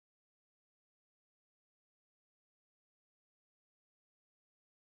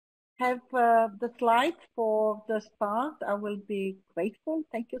have the slides for the start, I will be grateful.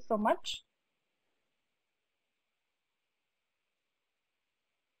 Thank you so much.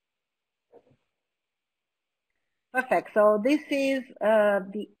 Perfect. So this is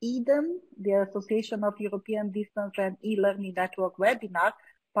the EDEN, the Association of European Distance and E-Learning Network webinar,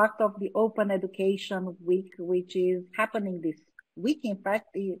 part of the Open Education Week, which is happening this week, in fact,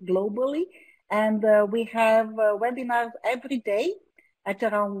 globally. And we have webinars every day at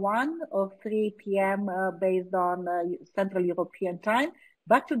around 1 or 3 p.m. Based on Central European time.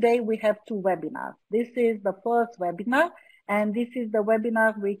 But today we have 2 webinars. This is the first webinar, and this is the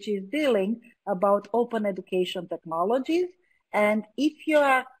webinar which is dealing about open education technologies. And if you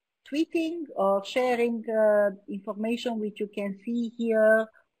are tweeting or sharing information which you can see here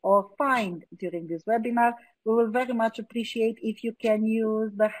or find during this webinar, we will very much appreciate if you can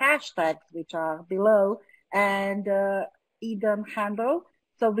use the hashtags which are below and Eden handle,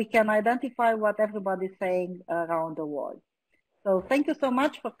 so we can identify what everybody's saying around the world. So thank you so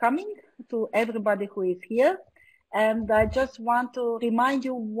much for coming, to everybody who is here. And I just want to remind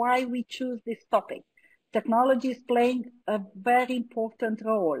you why we choose this topic. Technology is playing a very important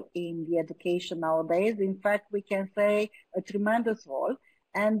role in the education nowadays. In fact, we can say a tremendous role.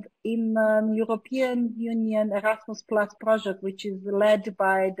 And in European Union Erasmus Plus project, which is led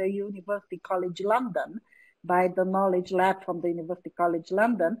by the University College London, by the Knowledge Lab from the University College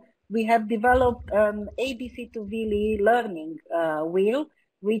London, we have developed an ABC to Vili learning wheel,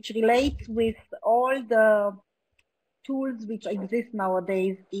 which relates with all the tools which exist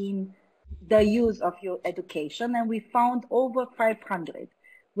nowadays in the use of your education. And we found over 500,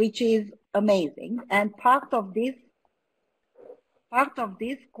 which is amazing. And part of this,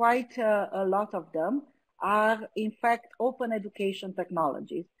 quite a lot of them are in fact open education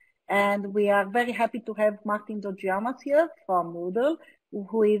technologies. And we are very happy to have Martin Dodgiamas here from Moodle,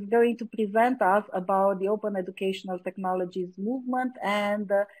 who is going to present us about the open educational technologies movement and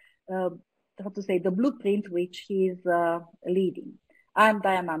how to say, the blueprint which he is leading. I'm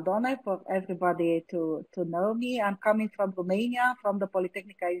Diana Andone, for everybody to know me. I'm coming from Romania, from the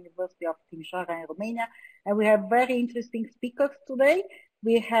Polytechnică University of Timișoara in Romania, and we have very interesting speakers today.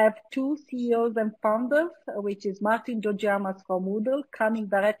 We have 2 CEOs and founders, which is Martin Dodgiamas from Moodle, coming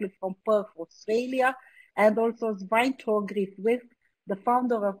directly from Perth, Australia, and also Svein Torgriff with the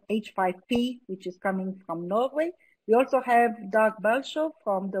founder of H5P, which is coming from Norway. We also have Doug Belshaw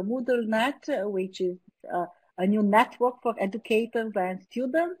from the Moodle Net, which is a new network for educators and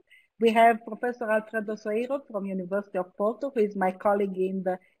students. We have Professor Alfredo Soeiro from University of Porto, who is my colleague in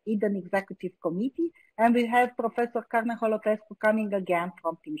the Eden Executive Committee. And we have Professor Carmen Holotescu coming again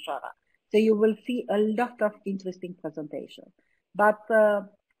from Timișoara. So you will see a lot of interesting presentations. But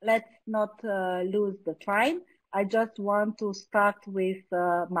let's not lose the time. I just want to start with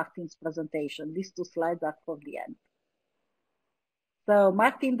Martin's presentation. These 2 slides are for the end. So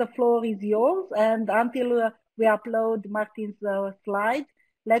Martin, the floor is yours. And until we upload Martin's slide,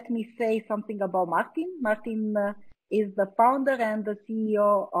 let me say something about Martin. Martin is the founder and the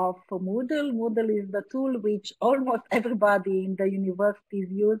CEO of Moodle. Moodle is the tool which almost everybody in the universities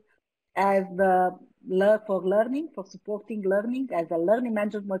use as the for learning, for supporting learning, as a learning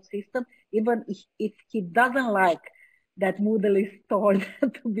management system. Even if he doesn't like that Moodle is told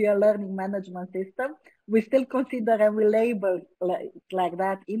to be a learning management system, we still consider and we label like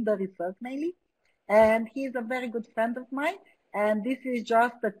that in the research mainly. And he's a very good friend of mine. And this is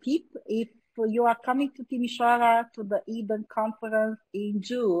just a tip. If you are coming to Timișoara to the Eden conference in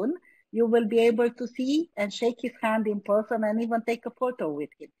June, you will be able to see and shake his hand in person and even take a photo with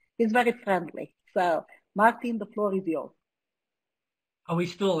him. He's very friendly. So Martin, the floor is yours. Are we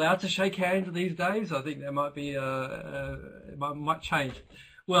still allowed to shake hands these days? I think there might be it might change.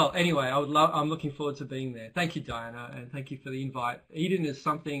 Well, anyway, I'm looking forward to being there. Thank you, Diana, and thank you for the invite. Eden is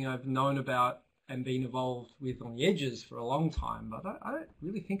something I've known about and been involved with on the edges for a long time, but I don't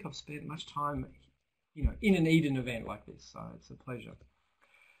really think I've spent much time, in an Eden event like this. So it's a pleasure.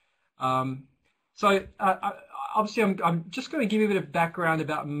 Obviously, I'm just going to give you a bit of background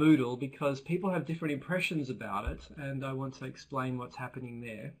about Moodle because people have different impressions about it, and I want to explain what's happening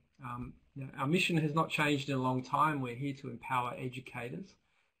there. Our mission has not changed in a long time. We're here to empower educators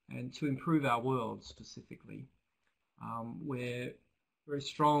and to improve our world specifically. We're very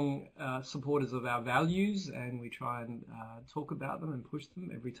strong supporters of our values, and we try and talk about them and push them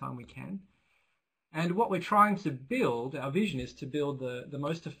every time we can. And what we're trying to build, our vision is to build the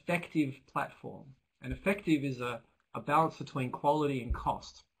most effective platform. And effective is a balance between quality and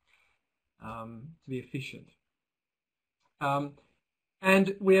cost to be efficient.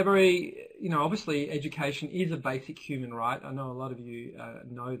 And we are very, obviously education is a basic human right. I know a lot of you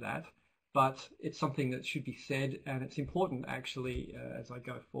know that, but it's something that should be said, and it's important actually as I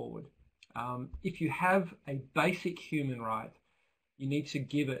go forward. If you have a basic human right, you need to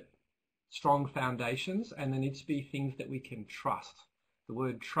give it strong foundations, and there needs to be things that we can trust. The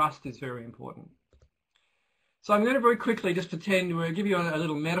word trust is very important. So I'm going to very quickly just pretend, we'll give you a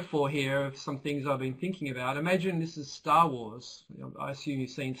little metaphor here of some things I've been thinking about. Imagine this is Star Wars. I assume you've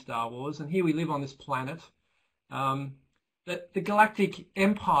seen Star Wars, and here we live on this planet. The galactic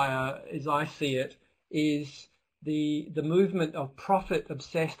empire, as I see it, is the movement of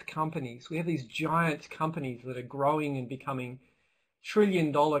profit-obsessed companies. We have these giant companies that are growing and becoming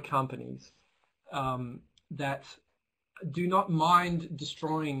trillion-dollar companies that do not mind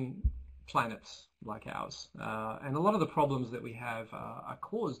destroying planets like ours, and a lot of the problems that we have are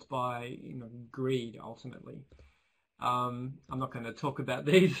caused by greed ultimately. I'm not going to talk about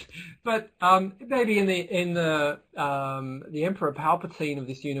these, but maybe in the Emperor Palpatine of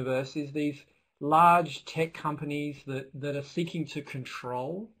this universe is these large tech companies that are seeking to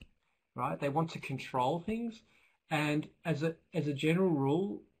control, right? They want to control things, and as a general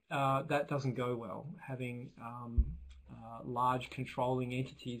rule, that doesn't go well. Having large controlling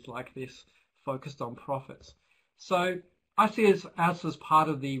entities like this focused on profits. So I see us as part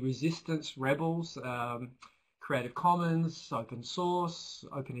of the resistance rebels, Creative Commons, open source,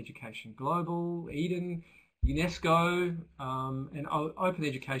 Open Education Global, Eden, UNESCO, and open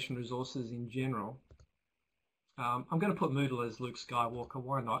education resources in general. I'm going to put Moodle as Luke Skywalker,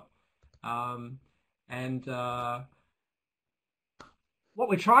 why not? What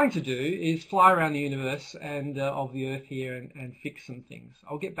we're trying to do is fly around the universe and of the Earth here and fix some things.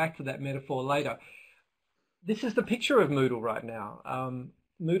 I'll get back to that metaphor later. This is the picture of Moodle right now.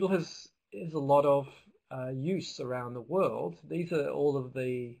 Moodle has a lot of use around the world. These are all of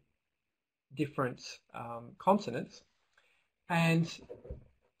the different continents and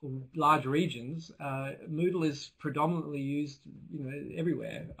large regions. Moodle is predominantly used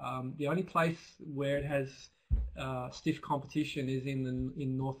everywhere. The only place where it has stiff competition is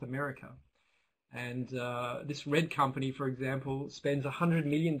in North America, and this Red company, for example, spends $100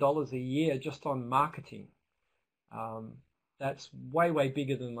 million a year just on marketing. That's way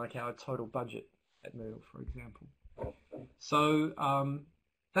bigger than like our total budget at Moodle, for example. So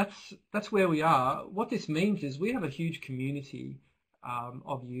that's where we are. What this means is we have a huge community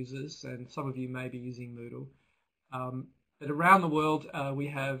of users, and some of you may be using Moodle. But around the world, we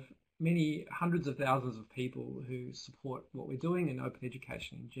have many hundreds of thousands of people who support what we're doing in open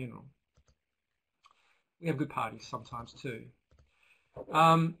education in general. We have good parties sometimes too.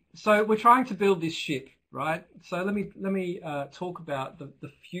 So we're trying to build this ship, right? So let me talk about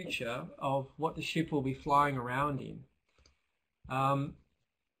the future of what the ship will be flying around in.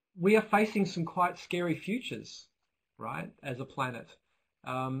 We are facing some quite scary futures, right, as a planet.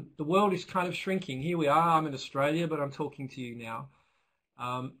 The world is kind of shrinking. Here we are, I'm in Australia, but I'm talking to you now.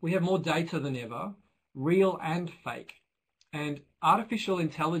 We have more data than ever, real and fake. And artificial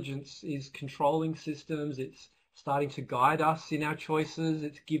intelligence is controlling systems. It's starting to guide us in our choices.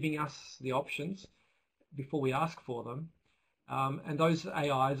 It's giving us the options before we ask for them. And those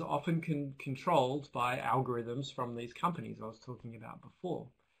AIs are often controlled by algorithms from these companies I was talking about before.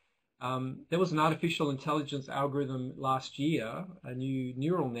 There was an artificial intelligence algorithm last year, a new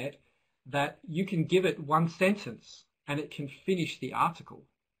neural net, that you can give it one sentence and it can finish the article.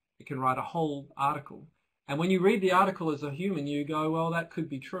 It can write a whole article. And when you read the article as a human, you go, well, that could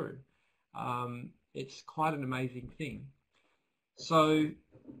be true. It's quite an amazing thing. So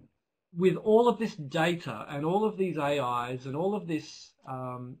with all of this data and all of these AIs and all of this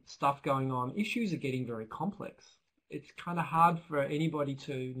stuff going on, issues are getting very complex. It's kind of hard for anybody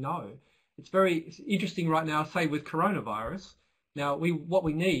to know. It's interesting right now, say with coronavirus. Now, what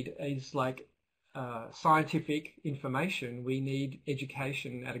we need is like scientific information. We need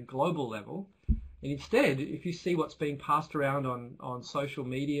education at a global level. And instead, if you see what's being passed around on social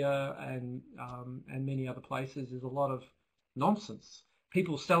media and many other places, there's a lot of nonsense.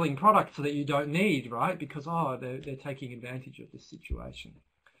 People selling products that you don't need, right? Because they're taking advantage of this situation.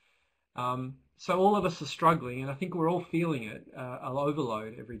 So all of us are struggling, and I think we're all feeling it, an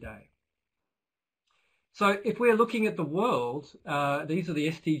overload every day. So if we're looking at the world, these are the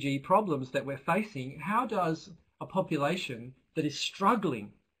SDG problems that we're facing. How does a population that is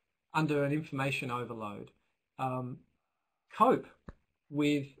struggling under an information overload cope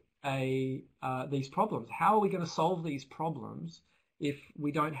with these problems? How are we going to solve these problems if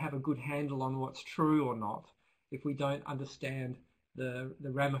we don't have a good handle on what's true or not, if we don't understand the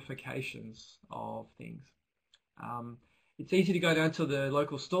ramifications of things? It's easy to go down to the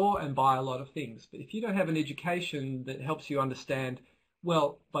local store and buy a lot of things. But if you don't have an education that helps you understand,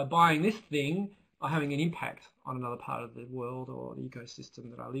 well, by buying this thing, I'm having an impact on another part of the world or the ecosystem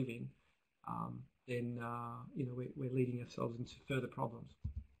that I live in, then we're leading ourselves into further problems.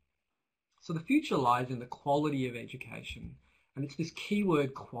 So the future lies in the quality of education, and it's this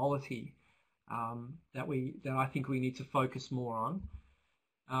keyword quality that I think we need to focus more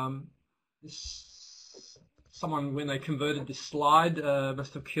on. Someone, when they converted this slide,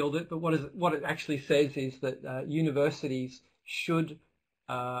 must have killed it. But what it actually says is that universities should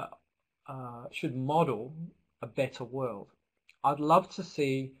model a better world. I'd love to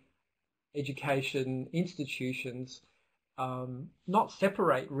see education institutions not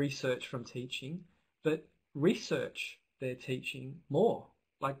separate research from teaching, but research their teaching more,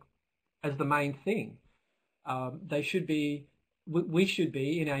 like as the main thing. We should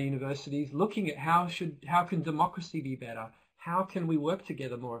be in our universities looking at how can democracy be better? How can we work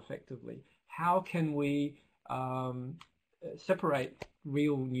together more effectively? How can we separate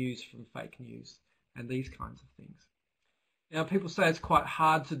real news from fake news and these kinds of things? Now, people say it's quite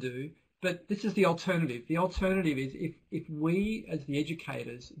hard to do, but this is the alternative. The alternative is if we, as the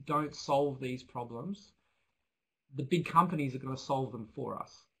educators, don't solve these problems, the big companies are going to solve them for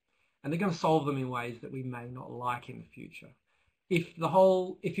us. And they're going to solve them in ways that we may not like in the future. If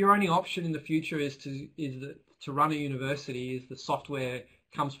your only option in the future is to run a university is the software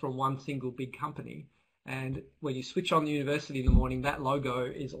comes from one single big company, and when you switch on the university in the morning, that logo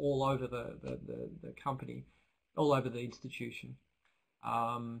is all over the company, all over the institution.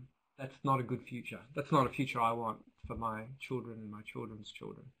 That's not a good future. That's not a future I want for my children and my children's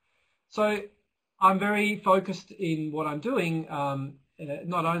children. So I'm very focused in what I'm doing,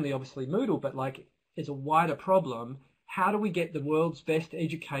 not only obviously Moodle, but like as a wider problem. How do we get the world's best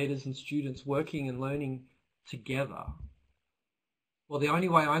educators and students working and learning together? Well, the only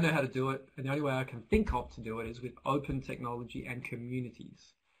way I know how to do it, and the only way I can think of to do it, is with open technology and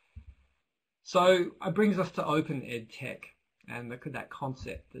communities. So it brings us to Open Edtech and that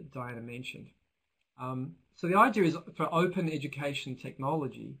concept that Diana mentioned. So the idea is for open education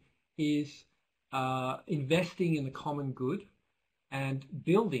technology is investing in the common good and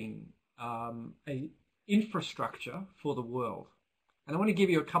building a infrastructure for the world. And I want to give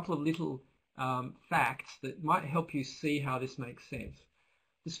you a couple of little facts that might help you see how this makes sense.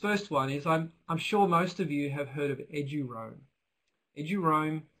 This first one is I'm sure most of you have heard of EduRoam.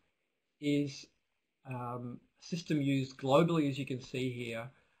 EduRoam is a system used globally, as you can see here,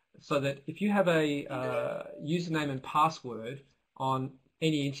 so that if you have a username and password on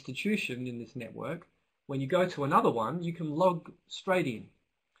any institution in this network, when you go to another one, you can log straight in.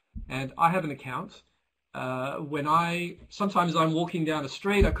 And I have an account. Sometimes I'm walking down a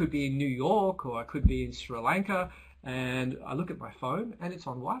street, I could be in New York or I could be in Sri Lanka, and I look at my phone and it's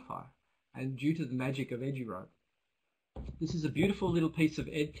on Wi-Fi, and due to the magic of EduRoam. This is a beautiful little piece of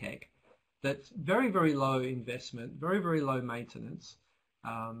EdTech that's very, very low investment, very, very low maintenance.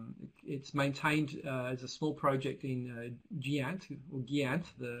 It's maintained as a small project in Giant,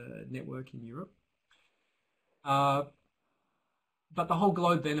 the network in Europe. But the whole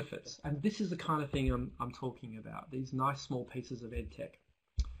globe benefits, and this is the kind of thing I'm talking about, these nice small pieces of EdTech.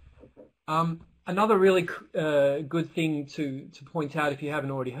 Another really good thing to point out, if you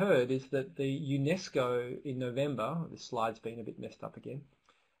haven't already heard, is that the UNESCO in November, this slide's been a bit messed up again,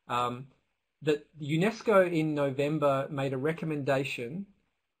 that UNESCO in November made a recommendation,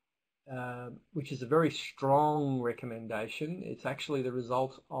 which is a very strong recommendation. It's actually the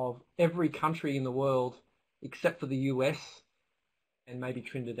result of every country in the world, except for the US, and maybe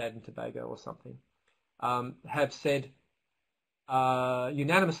Trinidad and Tobago or something, have said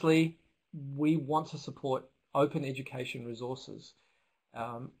unanimously, we want to support open education resources.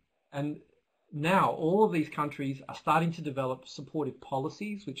 And now all of these countries are starting to develop supportive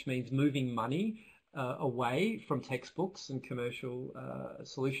policies, which means moving money away from textbooks and commercial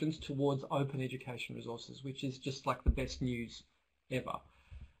solutions towards open education resources, which is just like the best news ever.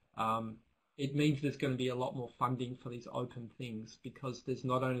 It means there's going to be a lot more funding for these open things, because there's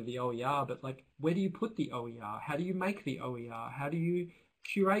not only the OER, but like, where do you put the OER? How do you make the OER? How do you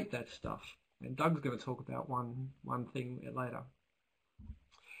curate that stuff? And Doug's going to talk about one thing later.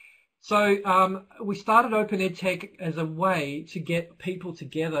 So we started Open EdTech as a way to get people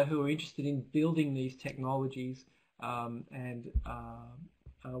together who are interested in building these technologies and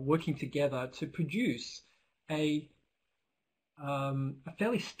working together to produce a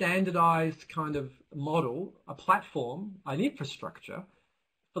fairly standardized kind of model, a platform, an infrastructure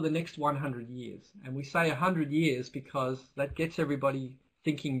for the next 100 years. And we say 100 years because that gets everybody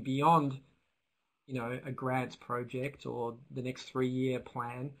thinking beyond, a grants project or the next 3-year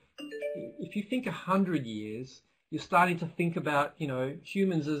plan. If you think 100 years, you're starting to think about,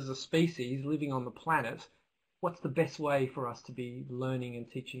 humans as a species living on the planet. What's the best way for us to be learning and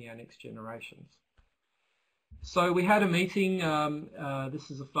teaching our next generations? So we had a meeting.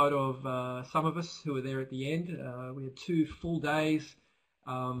 This is a photo of some of us who were there at the end. We had 2 full days,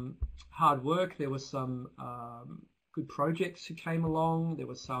 hard work. There was some good projects who came along. There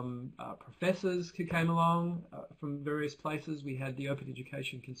were some professors who came along from various places. We had the Open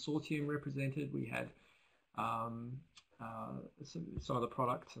Education Consortium represented. We had some other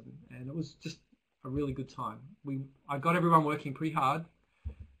products, and it was just a really good time. I got everyone working pretty hard,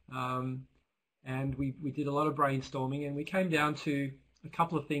 and we did a lot of brainstorming, and we came down to a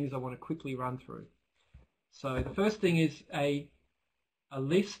couple of things I want to quickly run through. So the first thing is a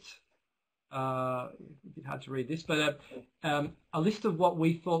list. A bit hard to read this, but a list of what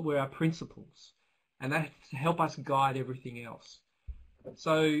we thought were our principles, and that to help us guide everything else.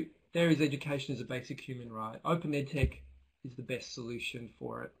 So there is education as a basic human right. Open Edtech is the best solution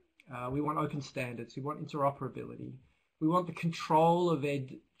for it. We want open standards. We want interoperability. We want the control of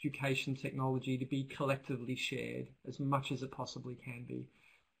education technology to be collectively shared as much as it possibly can be.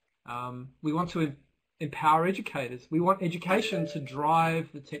 We want to empower educators. We want education to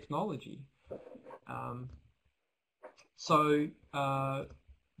drive the technology. So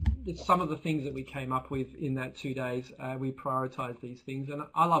it's some of the things that we came up with in that 2 days. We prioritized these things, and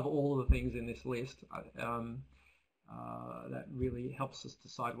I love all of the things in this list. That really helps us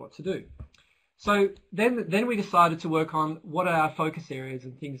decide what to do. So then we decided to work on what are our focus areas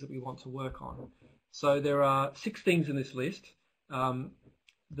and things that we want to work on. So there are 6 things in this list.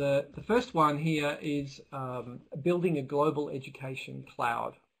 The first one here is building a global education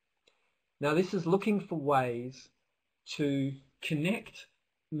cloud. Now this is looking for ways to connect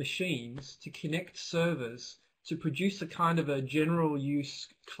machines, to connect servers, to produce a kind of a general use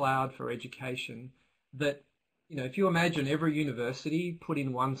cloud for education that, if you imagine every university put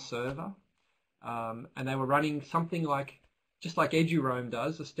in one server, and they were running something like, just like EduRoam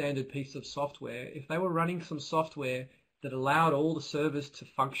does, a standard piece of software, if they were running some software that allowed all the servers to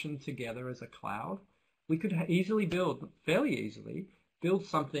function together as a cloud, we could fairly easily build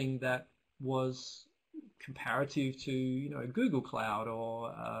something that was comparative to, Google Cloud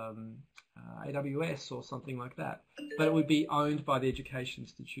or AWS or something like that, but it would be owned by the education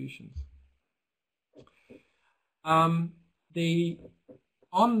institutions. The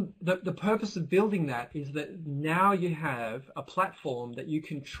purpose of building that is that now you have a platform that you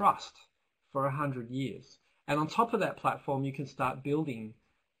can trust for 100 years. And on top of that platform, you can start building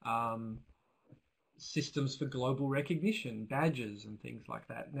systems for global recognition, badges and things like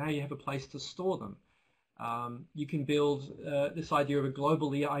that. Now you have a place to store them. You can build this idea of a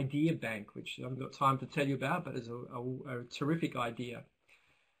global idea bank, which I haven't got time to tell you about, but is a terrific idea.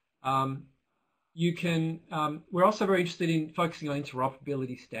 We're also very interested in focusing on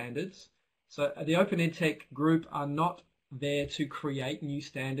interoperability standards. So the Open Edtech group are not there to create new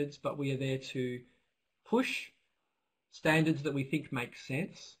standards, but we are there to push standards that we think make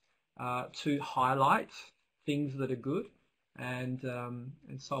sense, to highlight things that are good, and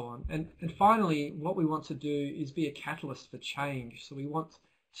so on. And finally, what we want to do is be a catalyst for change. So we want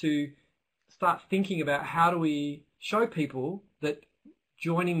to start thinking about how do we show people that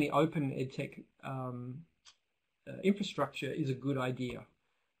joining the Open Edtech infrastructure is a good idea,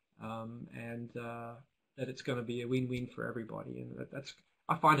 and that it's going to be a win-win for everybody. And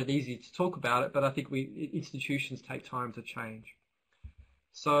I find it easy to talk about it, but I think institutions take time to change.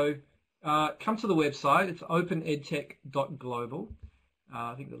 So come to the website. It's openedtech.global.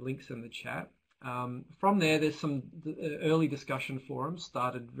 I think the link's in the chat. From there, there's some early discussion forums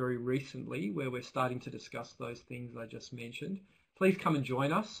started very recently where we're starting to discuss those things I just mentioned. Please come and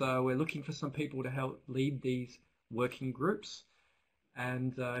join us. We're looking for some people to help lead these working groups.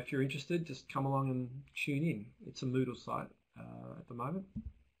 And if you're interested, just come along and tune in. It's a Moodle site at the moment.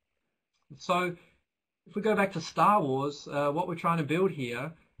 So if we go back to Star Wars, what we're trying to build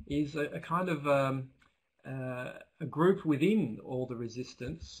here is a kind of a group within all the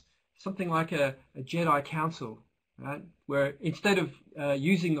resistance, something like a Jedi Council, right? Where instead of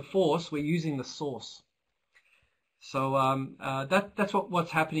using the Force, we're using the Source. So that's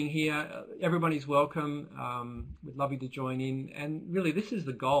what's happening here. Everybody's welcome. We'd love you to join in. And really, this is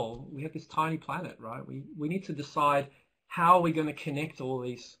the goal. We have this tiny planet, right? We need to decide how are we going to connect all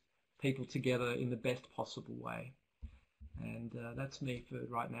these people together in the best possible way. And that's me for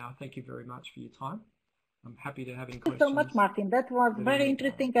right now. Thank you very much for your time. I'm happy to have any questions. Thank you so much, Martin. That was very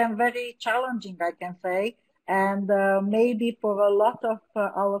interesting and very challenging, I can say. And maybe for a lot of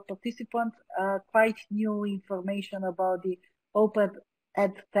our participants, quite new information about the Open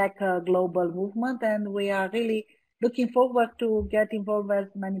Edtech global movement, and we are really looking forward to get involved as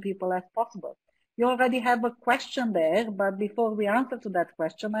many people as possible. You already have a question there, but before we answer to that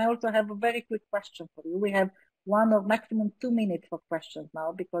question, I also have a very quick question for you. We have 1 or maximum 2 minutes for questions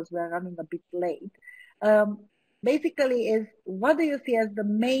now because we're running a bit late. Basically is, what do you see as the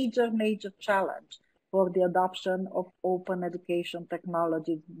major challenge for the adoption of open education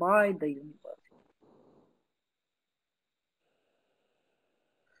technologies by the university?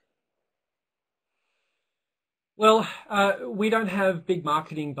 Well, we don't have big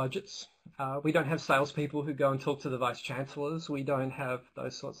marketing budgets. We don't have salespeople who go and talk to the vice chancellors. We don't have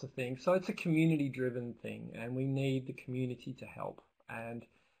those sorts of things. So it's a community-driven thing, and we need the community to help. And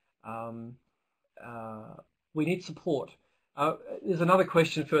we need support. There's another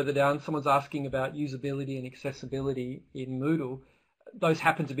question further down. Someone's asking about usability and accessibility in Moodle. Those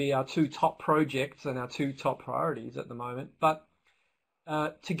happen to be our 2 top projects and our 2 top priorities at the moment. But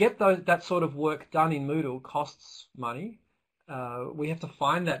to get that sort of work done in Moodle costs money. We have to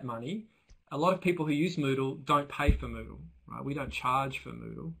find that money. A lot of people who use Moodle don't pay for Moodle. Right? We don't charge for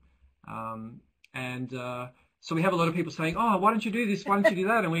Moodle. So we have a lot of people saying, oh, why don't you do this? Why don't you do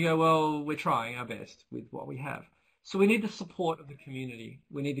that? And we go, well, we're trying our best with what we have. So we need the support of the community.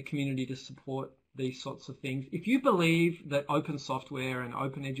 We need the community to support these sorts of things. If you believe that open software and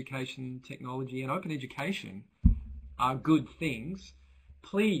open education technology and open education are good things,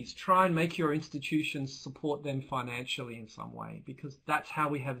 please try and make your institutions support them financially in some way, because that's how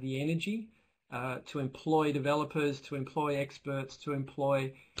we have the energy to employ developers, to employ experts, to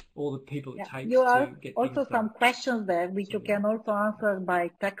employ all the people it takes to get also some questions there, which you can also answer by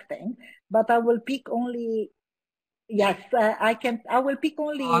texting, but I will pick only, yes, I will pick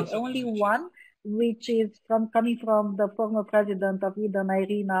only one, which is coming from the former president of Eden,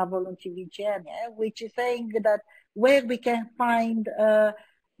 Irina Volunceviciene, which is saying that where we can find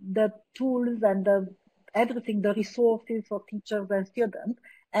the tools and everything, the resources for teachers and students.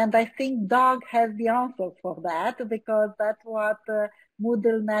 And I think Doug has the answer for that, because that's what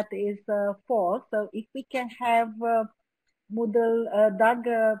MoodleNet is for. So if we can have Moodle, Doug,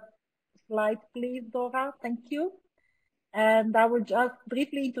 slides please, Dora, thank you. And I will just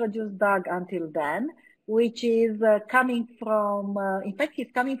briefly introduce Doug until then, which is coming from, in fact,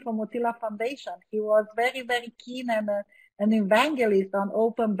 he's coming from Mozilla Foundation. He was very, very keen and an evangelist on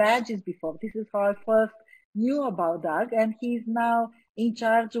open badges before. This is how I first knew about Doug, and he's now in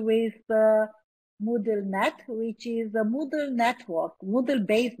charge with MoodleNet, which is a Moodle network,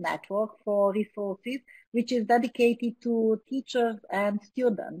 Moodle-based network for resources, which is dedicated to teachers and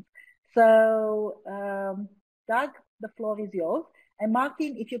students. So, Doug, the floor is yours. And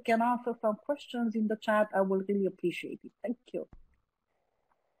Martin, if you can answer some questions in the chat, I will really appreciate it. Thank you.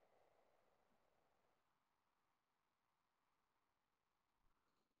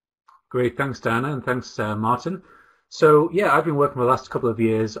 Great, thanks Diana, and thanks Martin. So yeah, I've been working for the last couple of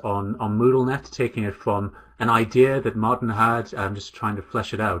years on MoodleNet, taking it from an idea that Martin had, just trying to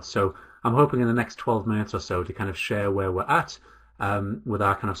flesh it out. So I'm hoping in the next 12 minutes or so to kind of share where we're at with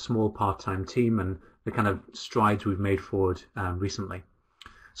our kind of small part-time team and the kind of strides we've made forward recently.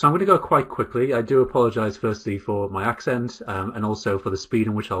 So I'm going to go quite quickly. I do apologize firstly for my accent and also for the speed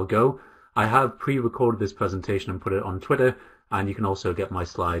in which I'll go. I have pre-recorded this presentation and put it on Twitter, and you can also get my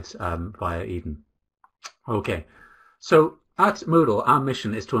slides via Eden. Okay, so at Moodle, our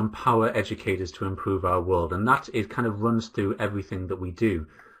mission is to empower educators to improve our world, and that it kind of runs through everything that we do.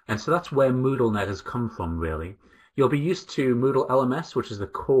 And so that's where MoodleNet has come from, really. You'll be used to Moodle LMS, which is the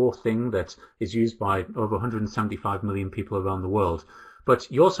core thing that is used by over 175 million people around the world. But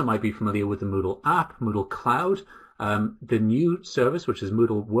you also might be familiar with the Moodle app, Moodle Cloud, the new service, which is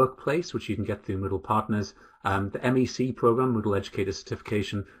Moodle Workplace, which you can get through Moodle partners, the MEC program, Moodle Educator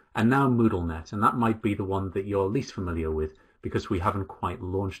Certification, and now MoodleNet. And that might be the one that you're least familiar with because we haven't quite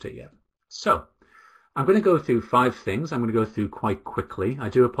launched it yet. So I'm going to go through 5 things. I'm going to go through quite quickly. I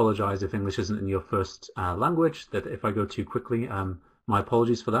do apologize if English isn't in your first language, that if I go too quickly, my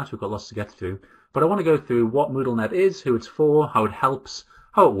apologies for that. We've got lots to get through. But I want to go through what MoodleNet is, who it's for, how it helps,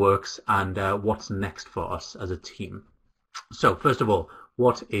 how it works, and what's next for us as a team. So first of all,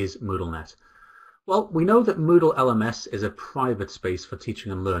 what is MoodleNet? Well, we know that Moodle LMS is a private space for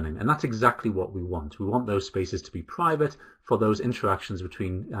teaching and learning, and that's exactly what we want. We want those spaces to be private for those interactions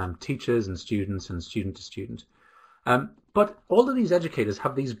between teachers and student to student. But all of these educators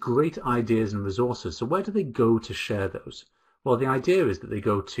have these great ideas and resources, so where do they go to share those? Well, the idea is that they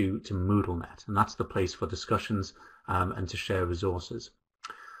go to MoodleNet, and that's the place for discussions and to share resources.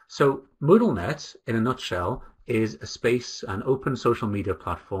 So MoodleNet, in a nutshell, is a space, an open social media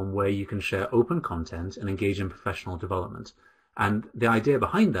platform where you can share open content and engage in professional development. And the idea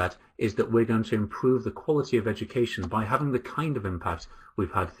behind that is that we're going to improve the quality of education by having the kind of impact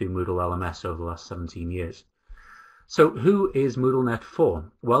we've had through Moodle LMS over the last 17 years. So who is MoodleNet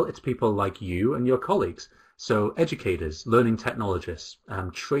for? Well, it's people like you and your colleagues. So educators, learning technologists,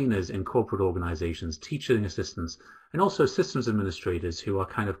 trainers in corporate organizations, teaching assistants, and also systems administrators who are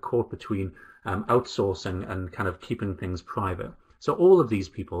kind of caught between outsourcing and kind of keeping things private. So all of these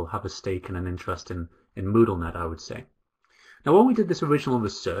people have a stake and an interest in MoodleNet, I would say. Now, when we did this original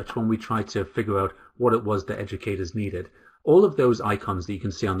research, when we tried to figure out what it was that educators needed, all of those icons that you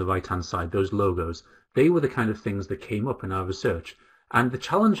can see on the right-hand side, those logos, they were the kind of things that came up in our research. And the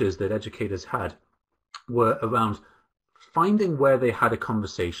challenges that educators had were around finding where they had a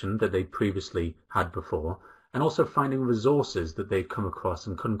conversation that they'd previously had before, and also finding resources that they'd come across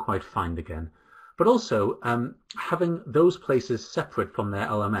and couldn't quite find again. But also having those places separate from their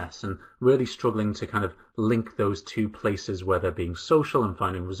LMS and really struggling to kind of link those two places where they're being social and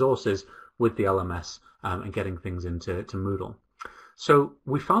finding resources with the LMS and getting things into Moodle. So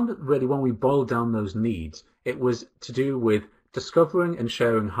we found that really when we boiled down those needs, it was to do with discovering and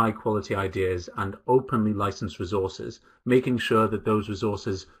sharing high quality ideas and openly licensed resources, making sure that those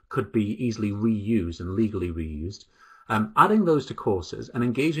resources could be easily reused and legally reused, adding those to courses and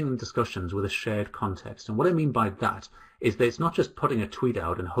engaging in discussions with a shared context. And what I mean by that is that it's not just putting a tweet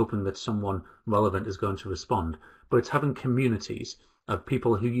out and hoping that someone relevant is going to respond, but it's having communities of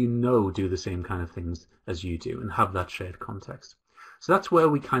people who you know do the same kind of things as you do and have that shared context. So that's where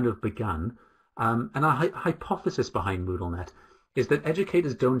we kind of began. And our hypothesis behind MoodleNet is that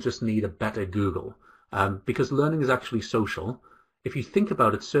educators don't just need a better Google, because learning is actually social. If you think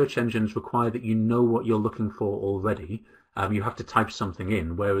about it, search engines require that you know what you're looking for already. You have to type something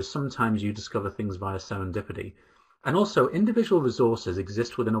in, whereas sometimes you discover things via serendipity. And also, individual resources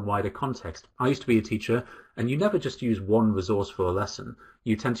exist within a wider context. I used to be a teacher, and you never just use one resource for a lesson.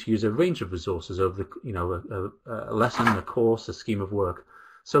 You tend to use a range of resources over a lesson, a course, a scheme of work.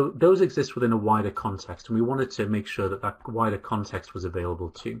 So those exist within a wider context, and we wanted to make sure that that wider context was available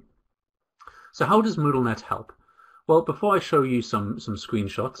too. So how does MoodleNet help? Well, before I show you some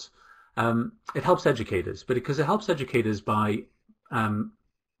screenshots, it helps educators, but because it helps educators by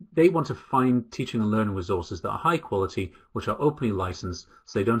they want to find teaching and learning resources that are high quality, which are openly licensed,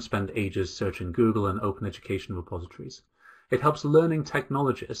 so they don't spend ages searching Google and open education repositories. It helps learning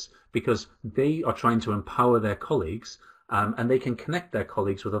technologists because they are trying to empower their colleagues, and they can connect their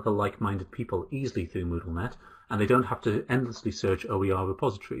colleagues with other like-minded people easily through MoodleNet, and they don't have to endlessly search OER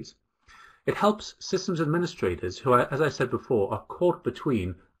repositories. It helps systems administrators who, are, as I said before, are caught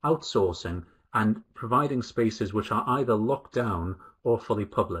between outsourcing and providing spaces which are either locked down or fully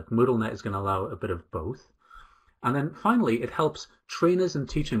public. MoodleNet is going to allow a bit of both. And then finally, it helps trainers and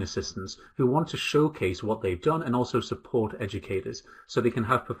teaching assistants who want to showcase what they've done and also support educators so they can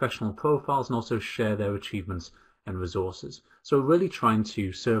have professional profiles and also share their achievements and resources. So we're really trying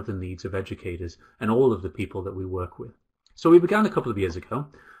to serve the needs of educators and all of the people that we work with. So we began a couple of years ago,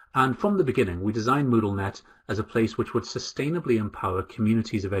 and from the beginning we designed MoodleNet as a place which would sustainably empower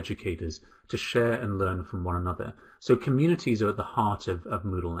communities of educators to share and learn from one another. So communities are at the heart of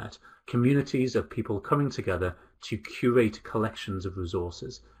MoodleNet, communities of people coming together to curate collections of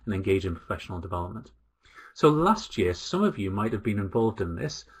resources and engage in professional development. So last year, some of you might have been involved in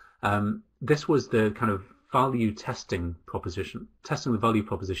this. This was the kind of value testing proposition, testing the value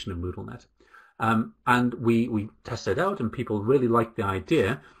proposition of MoodleNet. And we tested it out and people really liked the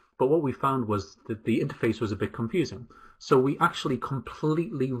idea, but what we found was that the interface was a bit confusing. So we actually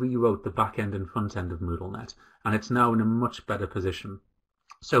completely rewrote the back end and front end of MoodleNet, and it's now in a much better position.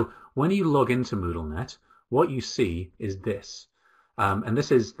 So when you log into MoodleNet, what you see is this. And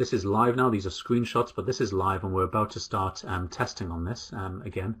this is live now. These are screenshots, but this is live, and we're about to start testing on this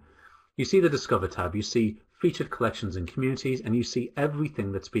again. You see the Discover tab, you see featured collections and communities, and you see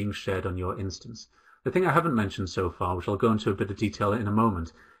everything that's being shared on your instance. The thing I haven't mentioned so far, which I'll go into a bit of detail in a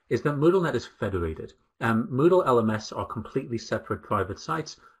moment, is that MoodleNet is federated. Moodle LMS are completely separate private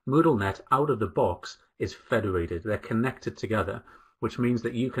sites. MoodleNet, out of the box, is federated. They're connected together, which means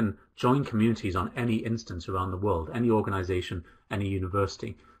that you can join communities on any instance around the world, any organization, any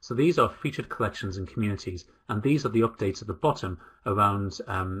university. So these are featured collections and communities, and these are the updates at the bottom around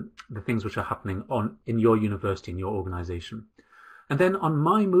the things which are happening in your university, in your organization. And then on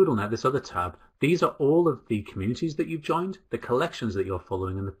My MoodleNet, this other tab, these are all of the communities that you've joined, the collections that you're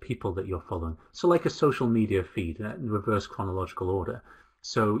following, and the people that you're following. So like a social media feed in reverse chronological order.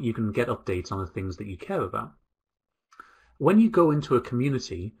 So you can get updates on the things that you care about. When you go into a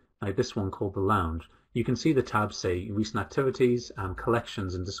community, like this one called the Lounge, you can see the tabs say recent activities,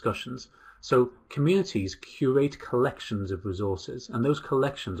 collections and discussions. So communities curate collections of resources, and those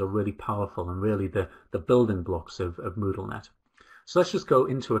collections are really powerful and really the building blocks of MoodleNet. So let's just go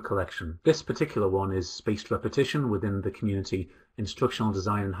into a collection. This particular one is spaced repetition within the community instructional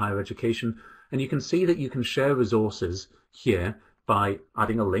design in higher education, and you can see that you can share resources here by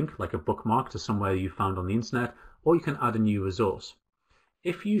adding a link, like a bookmark, to somewhere you found on the internet, or you can add a new resource.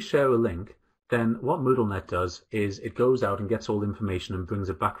 If you share a link, then what MoodleNet does is it goes out and gets all the information and brings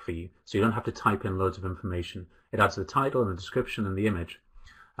it back for you. So you don't have to type in loads of information. It adds the title and the description and the image.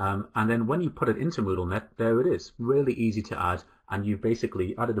 And then when you put it into MoodleNet, there it is. Really easy to add, and you've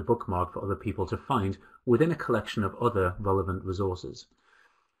basically added a bookmark for other people to find within a collection of other relevant resources.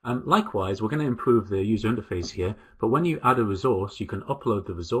 Likewise, we're going to improve the user interface here, but when you add a resource, you can upload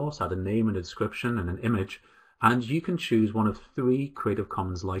the resource, add a name and a description and an image, and you can choose one of 3 Creative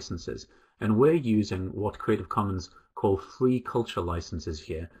Commons licenses. And we're using what Creative Commons call free culture licenses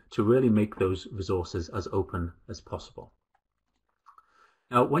here to really make those resources as open as possible.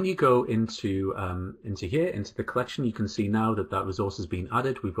 Now, when you go into here, into the collection, you can see now that that resource has been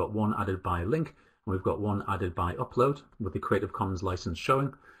added. We've got one added by link, and we've got one added by upload with the Creative Commons license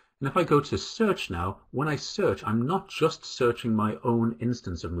showing. And if I go to search now, when I search, I'm not just searching my own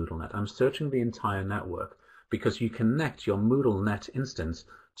instance of MoodleNet. I'm searching the entire network, because you connect your MoodleNet instance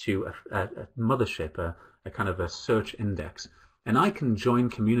to a mothership, a kind of a search index. And I can join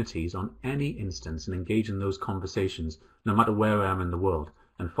communities on any instance and engage in those conversations, no matter where I am in the world,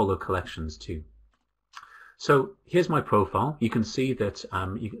 and follow collections too. So here's my profile. You can see that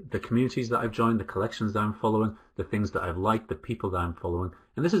the communities that I've joined, the collections that I'm following, the things that I've liked, the people that I'm following.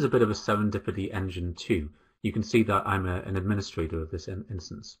 And this is a bit of a serendipity engine too. You can see that I'm an administrator of this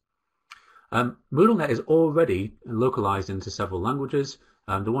instance. MoodleNet is already localized into several languages.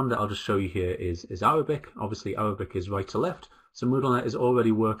 The one that I'll just show you here is Arabic. Obviously, Arabic is right to left, so MoodleNet is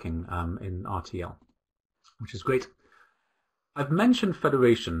already working in RTL, which is great. I've mentioned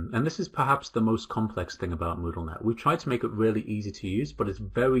federation, and this is perhaps the most complex thing about MoodleNet. We've tried to make it really easy to use, but it's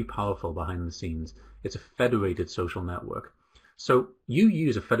very powerful behind the scenes. It's a federated social network. So you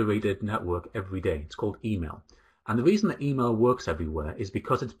use a federated network every day. It's called email. And the reason that email works everywhere is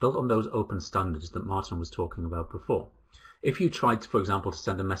because it's built on those open standards that Martin was talking about before. If you tried, for example, to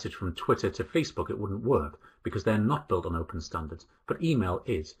send a message from Twitter to Facebook, it wouldn't work because they're not built on open standards. But email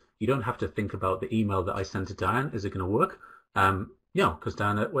is. You don't have to think about the email that I sent to Diane. Is it going to work? Yeah, because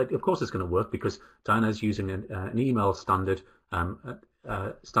Diana, well, of course it's going to work because Diana is using an email standard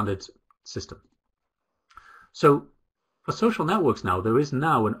system. So for social networks now, there is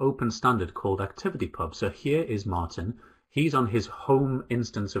now an open standard called ActivityPub. So here is Martin. He's on his home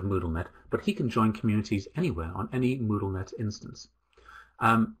instance of MoodleNet, but he can join communities anywhere on any MoodleNet instance.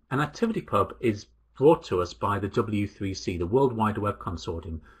 An ActivityPub is brought to us by the W3C, the World Wide Web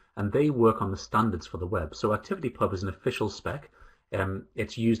Consortium, and they work on the standards for the web. So ActivityPub is an official spec.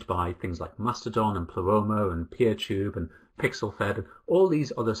 It's used by things like Mastodon and Pleroma and PeerTube and PixelFed and all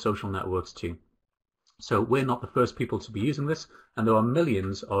these other social networks too. So we're not the first people to be using this, and there are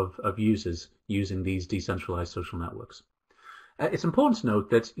millions of users using these decentralized social networks. It's important to note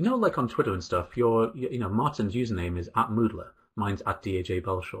that, like on Twitter and stuff, Martin's username is @Moodler, mine's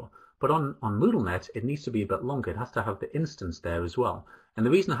 @DAJBelshaw. But on MoodleNet, it needs to be a bit longer. It has to have the instance there as well. And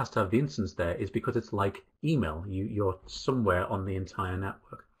the reason it has to have the instance there is because it's like email. You're somewhere on the entire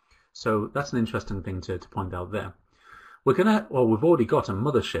network. So that's an interesting thing to point out there. We've already got a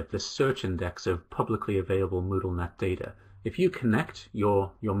mothership, this search index of publicly available MoodleNet data. If you connect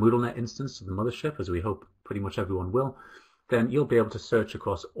your MoodleNet instance to the mothership, as we hope pretty much everyone will, then you'll be able to search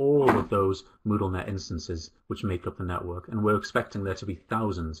across all of those MoodleNet instances which make up the network. And we're expecting there to be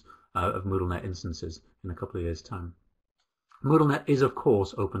thousands of MoodleNet instances in a couple of years' time. MoodleNet is, of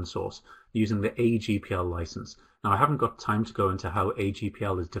course, open source, using the AGPL license. Now, I haven't got time to go into how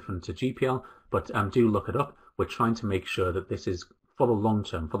AGPL is different to GPL, but do look it up. We're trying to make sure that this is, for the long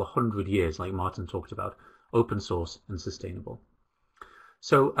term, for the 100 years, like Martin talked about, open source and sustainable.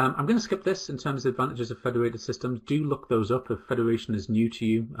 So I'm going to skip this in terms of advantages of federated systems. Do look those up. If federation is new to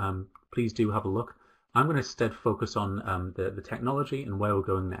you, please do have a look. I'm going to instead focus on the technology and where we're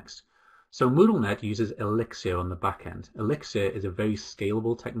going next. So MoodleNet uses Elixir on the back end. Elixir is a very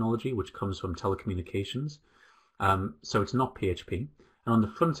scalable technology which comes from telecommunications. So it's not PHP. And on the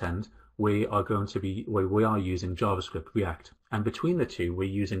front end, we are using JavaScript, React. And between the two, we're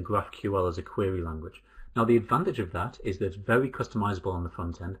using GraphQL as a query language. Now, the advantage of that is that it's very customizable on the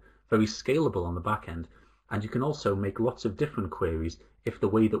front end, very scalable on the back end, and you can also make lots of different queries if the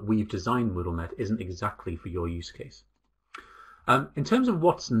way that we've designed MoodleNet isn't exactly for your use case. In terms of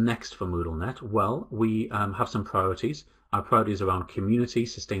what's next for MoodleNet, well, we have some priorities. Our priorities around community,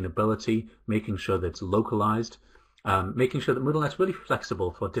 sustainability, making sure that it's localized, making sure that MoodleNet's really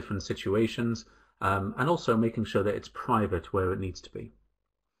flexible for different situations, and also making sure that it's private where it needs to be.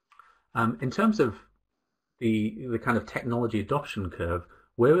 In terms of the kind of technology adoption curve,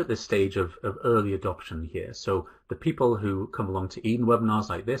 we're at the stage of early adoption here. So the people who come along to Eden webinars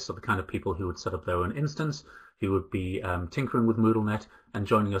like this are the kind of people who would set up their own instance, who would be tinkering with MoodleNet and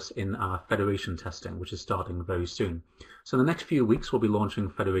joining us in our federation testing, which is starting very soon. So in the next few weeks, we'll be launching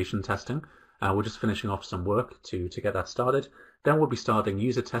federation testing. We're just finishing off some work to get that started. Then we'll be starting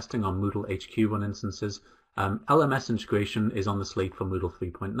user testing on Moodle HQ Run instances. LMS integration is on the slate for Moodle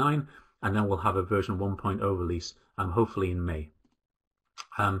 3.9, and then we'll have a version 1.0 release, hopefully in May.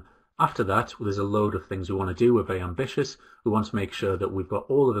 After that, there's a load of things we want to do. We're very ambitious. We want to make sure that we've got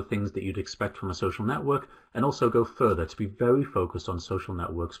all of the things that you'd expect from a social network, and also go further to be very focused on social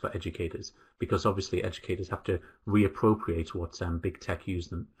networks for educators, because obviously educators have to reappropriate what big tech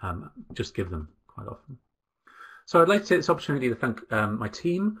just give them quite often. So I'd like to take this opportunity to thank my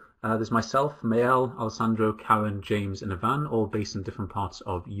team. There's myself, Mael, Alessandro, Karen, James, and Ivan, all based in different parts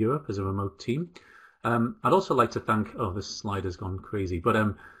of Europe as a remote team. I'd also like to thank, this slide has gone crazy, but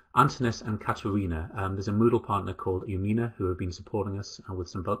Antonis and Katerina. There's a Moodle partner called Umina who have been supporting us with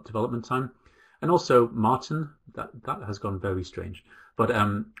some development time. And also Martin, that has gone very strange. But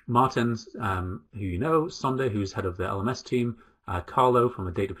Martin's, who you know, Sonde, who's head of the LMS team, Carlo from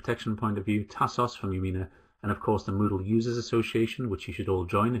a data protection point of view, Tassos from Umina, and of course the Moodle Users Association, which you should all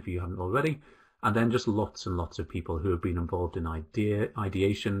join if you haven't already. And then just lots and lots of people who have been involved in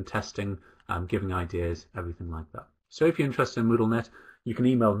ideation, testing, giving ideas, everything like that. So if you're interested in MoodleNet, you can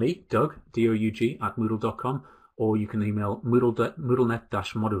email me, Doug, D-O-U-G, @moodle.com, or you can email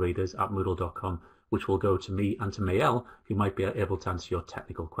moodlenet-moderators@moodle.com, which will go to me and to Mael, who might be able to answer your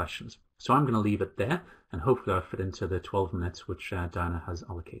technical questions. So I'm going to leave it there, and hopefully I'll fit into the 12 minutes which Diana has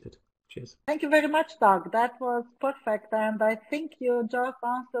allocated. Cheers. Thank you very much, Doug. That was perfect. And I think you just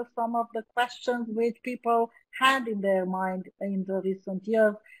answered some of the questions which people had in their mind in the recent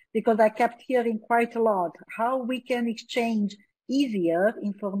years, because I kept hearing quite a lot how we can exchange easier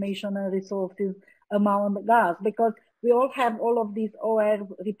information and resources among us, because we all have all of these OR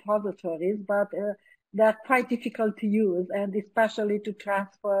repositories, but they're quite difficult to use, and especially to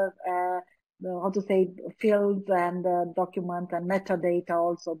transfer fields and documents and metadata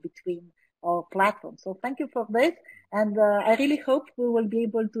also between our platforms. So thank you for this, and I really hope we will be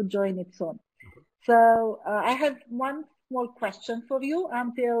able to join it soon. So I have one small question for you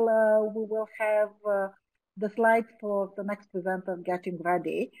until we will have the slides for the next presenter getting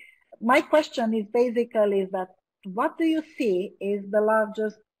ready. My question is basically that what do you see is the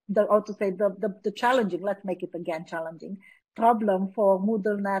largest, the challenging, let's make it again challenging, problem for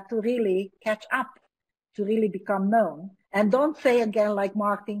MoodleNet to really catch up, to really become known? And don't say again like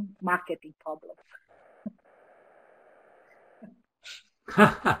marketing problems.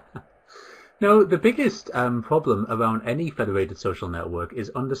 No, the biggest problem around any federated social network is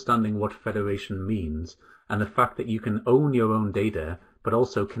understanding what federation means, and the fact that you can own your own data but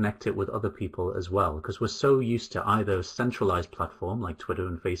also connect it with other people as well, because we're so used to either a centralized platform like Twitter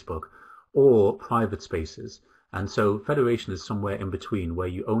and Facebook or private spaces. And so federation is somewhere in between, where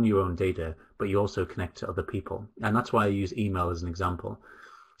you own your own data but you also connect to other people. And that's why I use email as an example.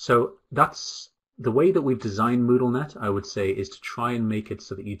 So that's the way that we've designed MoodleNet, I would say, is to try and make it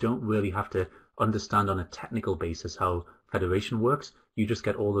so that you don't really have to understand on a technical basis how federation works. You just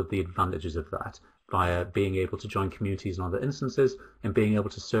get all of the advantages of that via being able to join communities and other instances and being able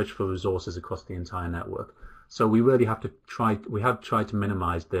to search for resources across the entire network. So we really have to tried to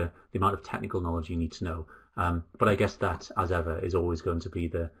minimize the amount of technical knowledge you need to know. But I guess that, as ever, is always going to be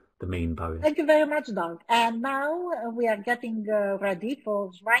the main barrier. Thank you very much, Doug. And now we are getting ready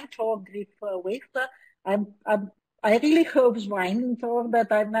for Schweintor Grief Week. I really hope Schweintor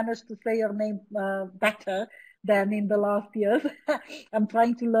that I managed to say your name better than in the last years. I'm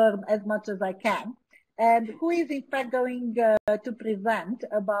trying to learn as much as I can. And who is in fact going to present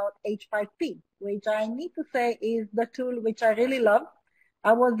about H5P, which I need to say is the tool which I really love.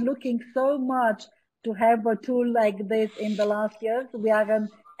 I was looking so much to have a tool like this in the last years. We are an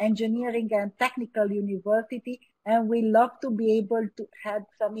engineering and technical university, and we love to be able to have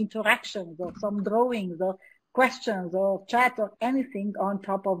some interactions or some drawings or questions or chat or anything on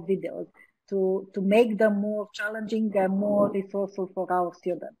top of videos to make them more challenging and more resourceful for our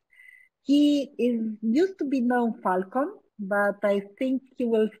students. He used to be known Falcon, but I think we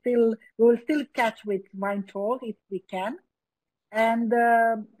will still catch with Schweintor if we can. And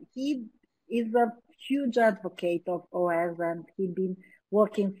he is a huge advocate of OS, and he's been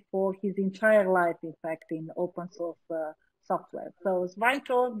working for his entire life, in fact, in open source software. So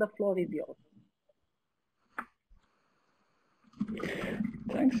Svankor, the floor is yours.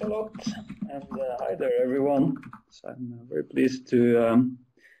 Thanks a lot, and hi there, everyone. So I'm very pleased to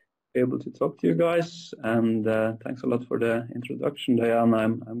be able to talk to you guys, and thanks a lot for the introduction, Diana.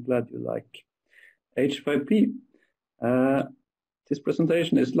 I'm glad you like H5P. This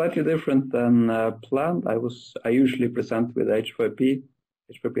presentation is slightly different than planned. I usually present with H5P.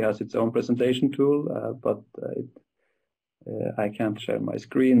 H5P has its own presentation tool, but I can't share my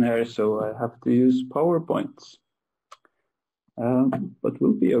screen here, so I have to use PowerPoints. But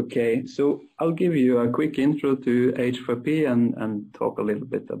we'll be okay. So I'll give you a quick intro to H5P and talk a little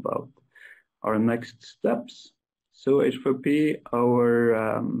bit about our next steps. So H5P,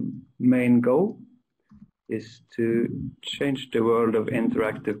 our main goal is to change the world of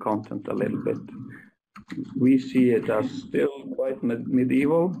interactive content a little bit. We see it as still quite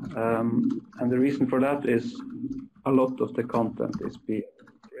medieval, and the reason for that is a lot of the content is being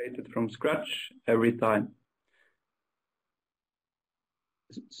created from scratch every time.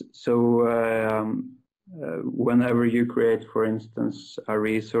 So whenever you create, for instance, a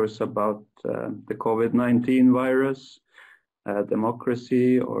resource about the COVID-19 virus,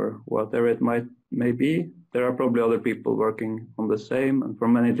 democracy, or whatever it may be, there are probably other people working on the same, and for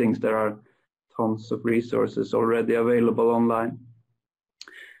many things there are tons of resources already available online.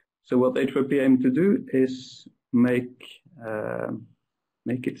 So what H5P aims to do is make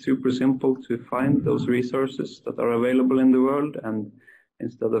it super simple to find those resources that are available in the world, and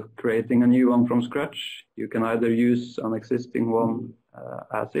instead of creating a new one from scratch, you can either use an existing one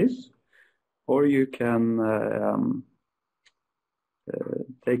as is, or you can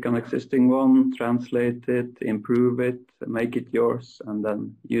take an existing one, translate it, improve it, make it yours, and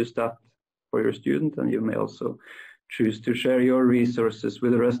then use that for your student. And you may also choose to share your resources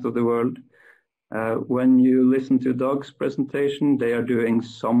with the rest of the world. When you listen to Doug's presentation, they are doing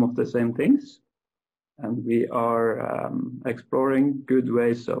some of the same things. And we are exploring good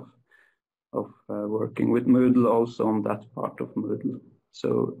ways of working with Moodle also on that part of Moodle.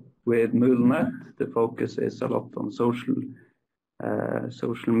 So with MoodleNet, the focus is a lot on social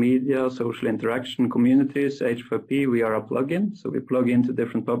media, social interaction communities. H5P, we are a plugin, so we plug into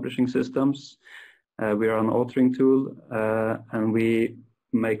different publishing systems. We are an authoring tool, and we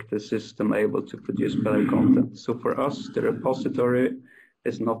make the system able to produce better content. So for us, the repository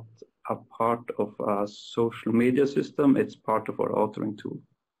is not a part of a social media system, it's part of our authoring tool.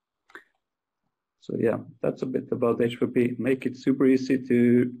 So yeah, that's a bit about H5P. Make it super easy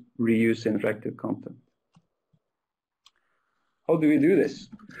to reuse interactive content. How do we do this?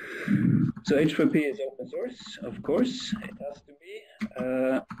 So H5P is open source, of course. It has to be.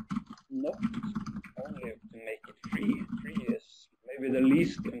 Not only to make it free. Free is maybe the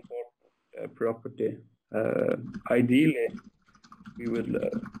least important property. Ideally, we would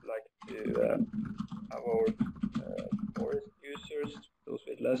like to have our forest users, those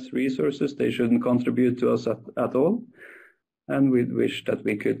with less resources, they shouldn't contribute to us at all. And we'd wish that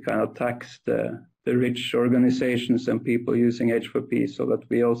we could kind of tax the rich organizations and people using H5P so that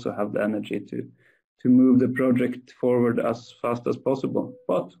we also have the energy to move the project forward as fast as possible.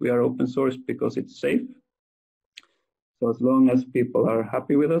 But we are open source because it's safe. So as long as people are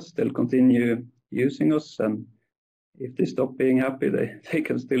happy with us, they'll continue using us, and if they stop being happy, they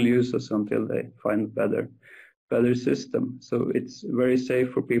can still use us until they find a better system. So it's very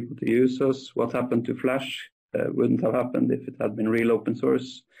safe for people to use us. What happened to Flash wouldn't have happened if it had been real open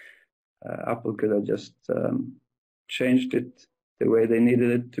source. Apple could have just changed it the way they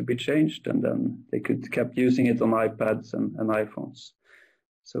needed it to be changed, and then they could kept using it on iPads and iPhones.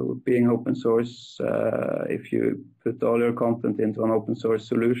 So being open source, if you put all your content into an open source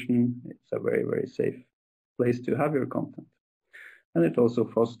solution, it's a very, very safe place to have your content. And it also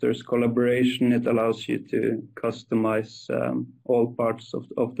fosters collaboration. It allows you to customize all parts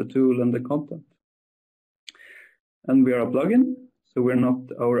of the tool and the content. And we are a plugin, so we're not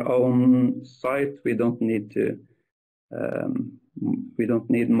our own site. We don't need to. We don't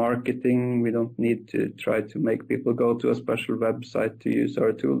need marketing. We don't need to try to make people go to a special website to use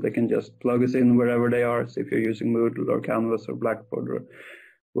our tool. They can just plug us in wherever they are. So if you're using Moodle or Canvas or Blackboard or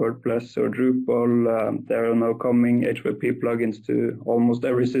WordPress or Drupal, there are now coming H5P plugins to almost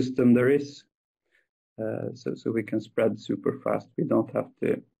every system there is. So we can spread super fast. We don't have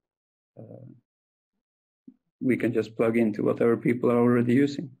to. We can just plug into whatever people are already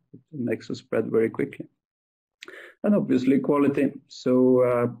using. It makes us spread very quickly. And obviously quality.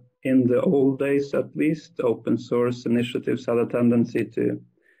 So in the old days, at least, open source initiatives had a tendency to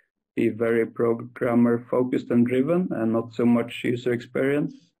be very programmer focused and driven and not so much user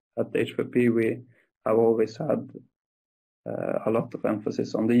experience. At H4P, we have always had a lot of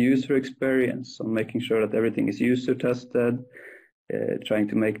emphasis on the user experience, on making sure that everything is user tested, trying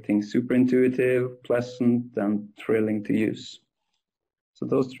to make things super intuitive, pleasant, and thrilling to use. So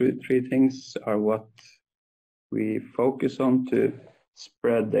those three things are what we focus on to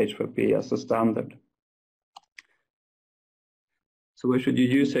spread H4P as a standard. So where should you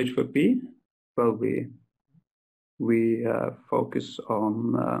use H4P? Well, we focus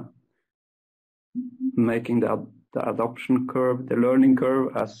on making the adoption curve, the learning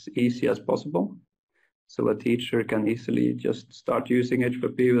curve, as easy as possible. So a teacher can easily just start using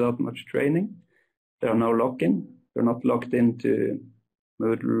H4P without much training. There are no lock-in. You're not locked into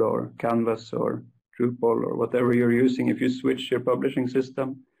Moodle or Canvas or Drupal or whatever you're using. If you switch your publishing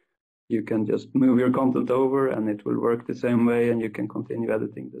system, you can just move your content over and it will work the same way, and you can continue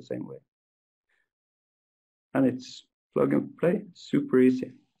editing the same way. And it's plug and play, super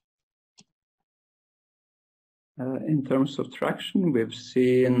easy. In terms of traction, we've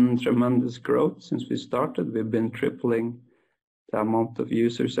seen tremendous growth since we started. We've been tripling the amount of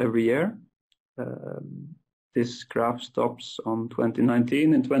users every year. This graph stops on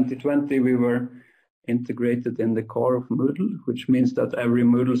 2019. In 2020, we were integrated in the core of Moodle, which means that every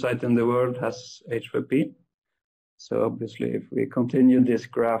Moodle site in the world has H4P. So obviously, if we continue this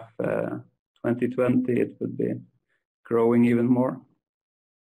graph 2020, it would be growing even more.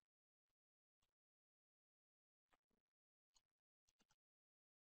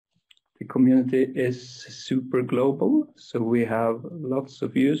 The community is super global, so we have lots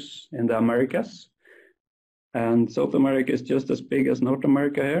of use in the Americas. And South America is just as big as North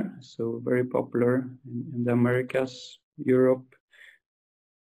America here, so very popular in the Americas, Europe.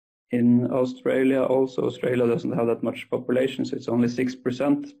 In Australia, also, Australia doesn't have that much population, so it's only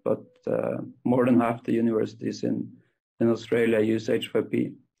 6%, but more than half the universities in Australia use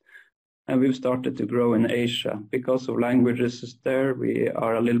H4P. And we've started to grow in Asia. Because of languages there, we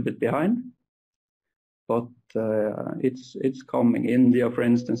are a little bit behind, but it's coming. India, for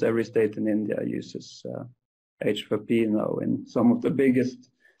instance, every state in India uses H4P now in some of the biggest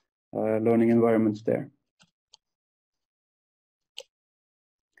learning environments there.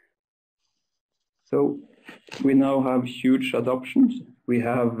 So we now have huge adoptions. We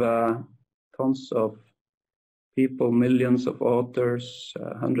have tons of people, millions of authors,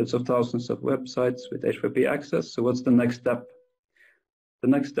 hundreds of thousands of websites with H4P access. So what's the next step? The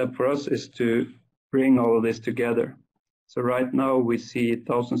next step for us is to bring all of this together. So right now we see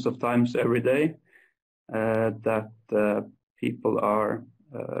thousands of times every day that people are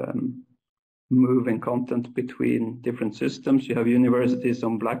moving content between different systems. You have universities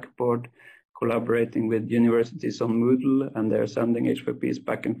on Blackboard collaborating with universities on Moodle, and they're sending H4Ps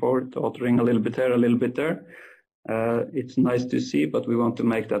back and forth, authoring a little bit here, a little bit there. It's nice to see, but we want to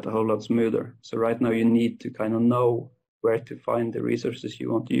make that a whole lot smoother. So right now you need to kind of know where to find the resources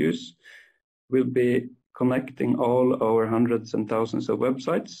you want to use. We'll be connecting all our hundreds and thousands of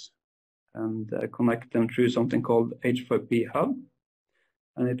websites and connect them through something called H4P Hub.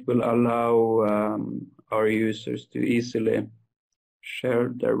 And it will allow our users to easily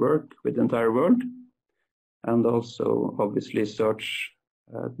share their work with the entire world, and also obviously search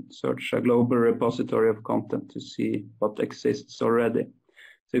a global repository of content to see what exists already.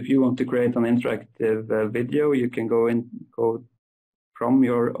 So if you want to create an interactive video, you can go from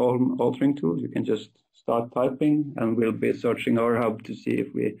your own authoring tool. You can just start typing, and we'll be searching our hub to see if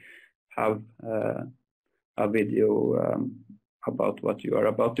we have a video about what you are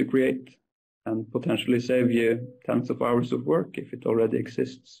about to create, and potentially save you tens of hours of work if it already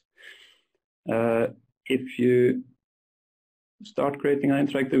exists. If you start creating an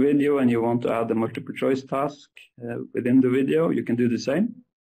interactive video and you want to add a multiple choice task within the video, you can do the same.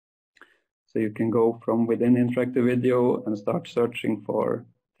 So you can go from within interactive video and start searching for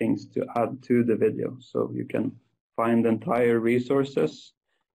things to add to the video. So you can find entire resources,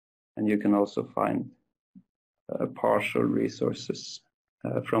 and you can also find partial resources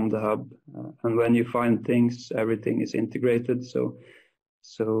from the hub. And when you find things, everything is integrated. So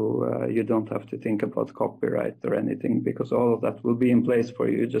you don't have to think about copyright or anything, because all of that will be in place for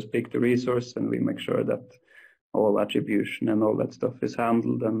you. You just pick the resource, and we make sure that all attribution and all that stuff is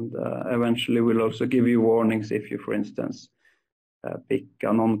handled. And eventually we'll also give you warnings if you, for instance, pick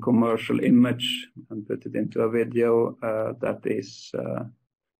a non-commercial image and put it into a video that is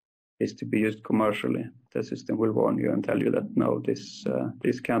to be used commercially. The system will warn you and tell you that no,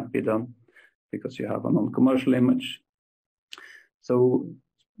 this can't be done because you have a non-commercial image. So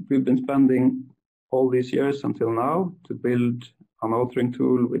we've been spending all these years until now to build an authoring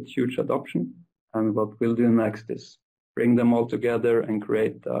tool with huge adoption. And what we'll do next is bring them all together and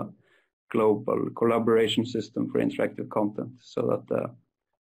create a global collaboration system for interactive content, so that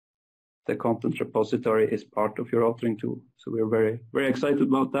the content repository is part of your authoring tool. So we're very, very excited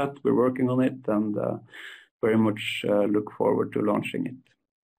about that. We're working on it, and very much look forward to launching it.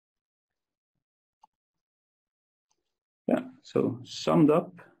 Yeah, so summed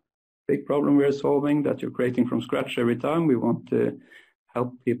up, big problem we're solving, that you're creating from scratch every time. We want to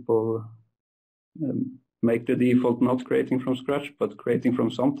help people make the default not creating from scratch, but creating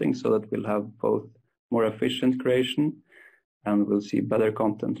from something, so that we'll have both more efficient creation and we'll see better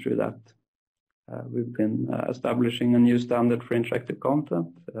content through that. We've been establishing a new standard for interactive content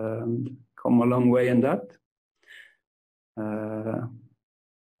and come a long way in that.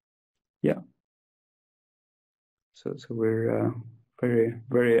 Yeah. So we're very,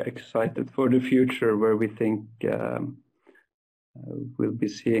 very excited for the future, where we think we'll be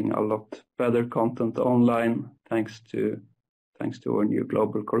seeing a lot better content online thanks to our new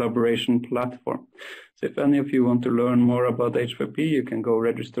global collaboration platform. So if any of you want to learn more about H5P, you can go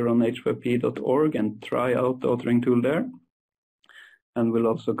register on h5p.org and try out the authoring tool there. And we'll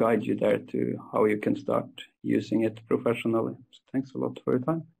also guide you there to how you can start using it professionally. So thanks a lot for your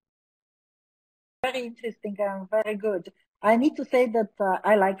time. Very interesting and very good. I need to say that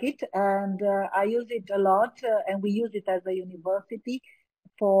I like it, and I use it a lot, and we use it as a university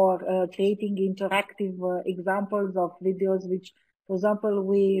for creating interactive examples of videos, which, for example,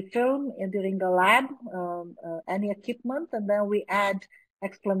 we film during the lab, any equipment, and then we add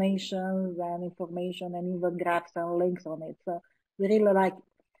explanations and information and even graphs and links on it. So we really like it.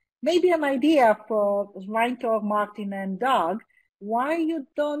 Maybe an idea for Wyntor, Martin, and Doug: why you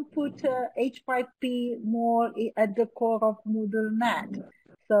don't put H5P more at the core of MoodleNet?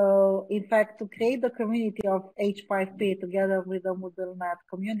 So, in fact, to create the community of H5P together with the MoodleNet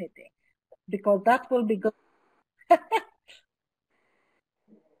community, because that will be good.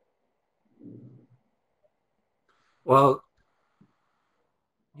 Well,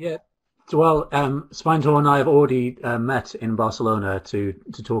 yeah. Well, Wyntor and I have already met in Barcelona to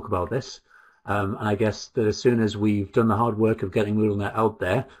talk about this. And I guess that as soon as we've done the hard work of getting MoodleNet out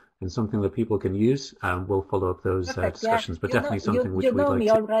there and something that people can use, we'll follow up those discussions. Yeah. But definitely something which we'd like to. You know me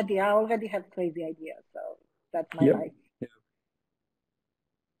already. I already have crazy ideas, so that's my life. Yeah.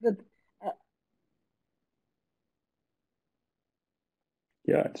 Good.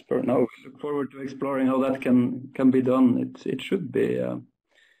 Yeah, it's perfect. No, we look forward to exploring how that can be done. It should be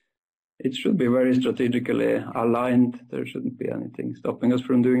very strategically aligned. There shouldn't be anything stopping us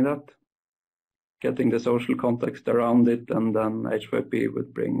from doing that. Getting the social context around it, and then H5P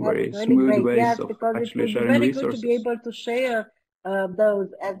would bring very smooth ways of actually sharing resources. It's very good to be able to share those,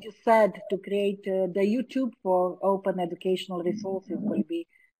 as you said, to create the YouTube for open educational resources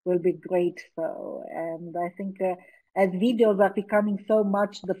will be great. So, and I think as videos are becoming so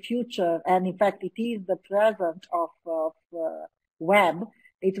much the future, and in fact it is the present of web,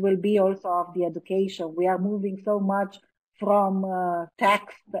 it will be also of the education. We are moving so much from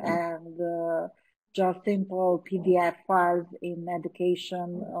text and just simple PDF files in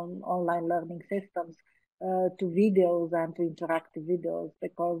education on online learning systems to videos and to interactive videos,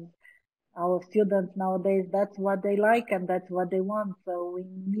 because our students nowadays, that's what they like and that's what they want. So we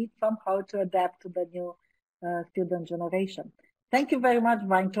need somehow to adapt to the new student generation. Thank you very much,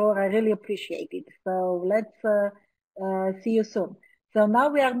 Wyntor. I really appreciate it. So let's see you soon. So now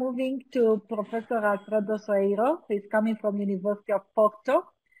we are moving to Professor Alfredo Soeiro, who is coming from University of Porto.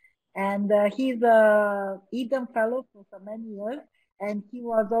 And he's a Eden Fellow for so many years, and he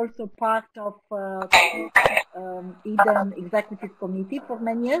was also part of Eden Executive Committee for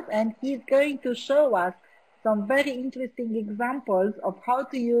many years, and he's going to show us some very interesting examples of how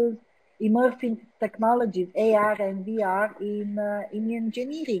to use immersive technologies, AR and VR, in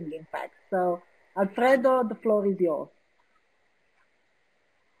engineering, in fact. So, Alfredo, the floor is yours.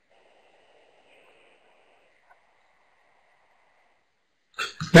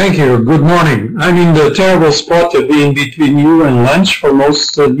 Thank you. Good morning. I'm in the terrible spot of being between you and lunch for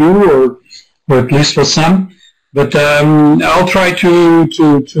most of you, or at least for some. But I'll try to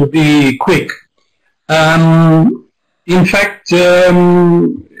be quick. In fact,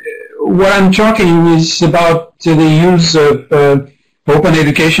 what I'm talking is about the use of open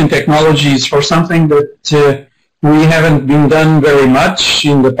education technologies for something that we haven't been done very much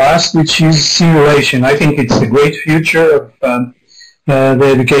in the past, which is simulation. I think it's a great future of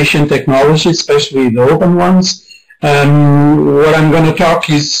the education technology, especially the open ones. What I'm going to talk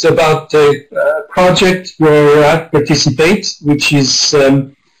is about a project where I participate, which is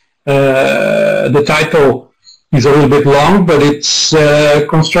the title is a little bit long, but it's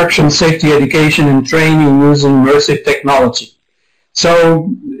construction safety education and training using immersive technology. So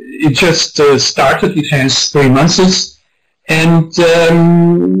it just started. It has 3 months, and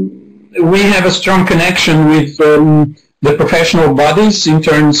we have a strong connection with the professional bodies in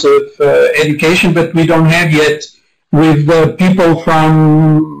terms of education, but we don't have yet with people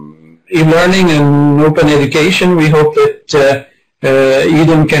from e-learning and open education. We hope that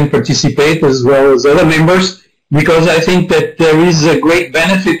Eden can participate as well as other members, because I think that there is a great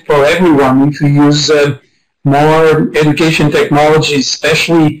benefit for everyone if we use more education technology,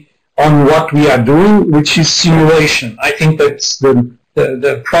 especially on what we are doing, which is simulation. I think that's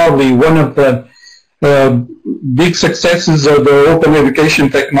the probably one of the big successes of the open education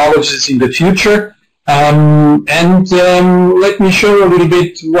technologies in the future. Let me show you a little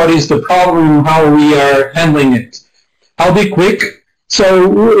bit what is the problem and how we are handling it. I'll be quick. So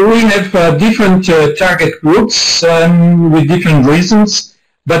we have different target groups with different reasons,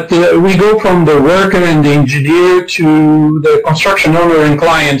 but we go from the worker and the engineer to the construction owner and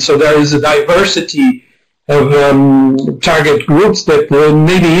client. So there is a diversity of target groups that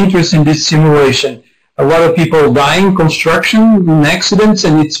may be interested in this simulation. A lot of people die in construction in accidents,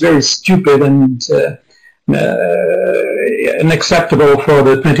 and it's very stupid and unacceptable for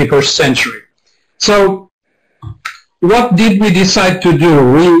the 21st century. So what did we decide to do?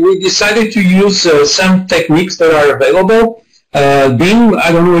 We decided to use some techniques that are available. BIM,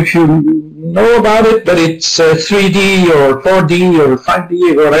 I don't know if you know about it, but it's 3D or 4D or 5D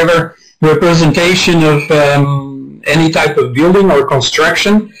or whatever representation of any type of building or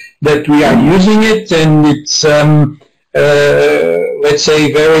construction that we are using it, and it's let's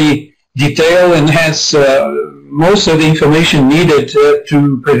say very detailed and has most of the information needed to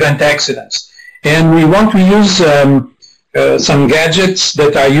prevent accidents. And we want to use some gadgets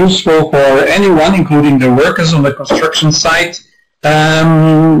that are useful for anyone, including the workers on the construction site,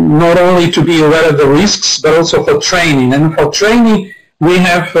 not only to be aware of the risks, but also for training. And for training, we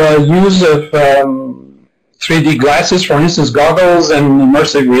have use of 3D glasses, for instance, goggles and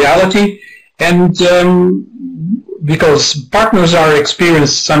immersive reality. And because partners are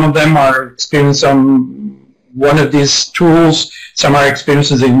experienced, some of them are experienced on one of these tools, some are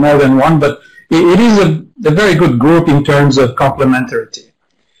experienced in more than one, but it is a very good group in terms of complementarity.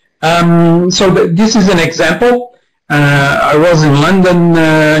 So this is an example. I was in London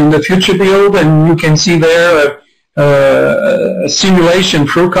in the Future Build, and you can see there a simulation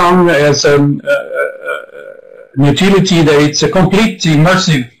Frucon as an utility that it's a complete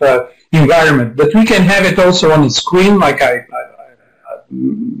immersive environment. But we can have it also on the screen, like I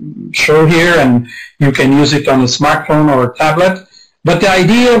show here, and you can use it on a smartphone or a tablet. But the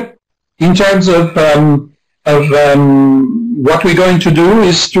idea in terms of what we're going to do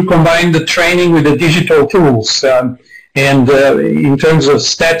is to combine the training with the digital tools. In terms of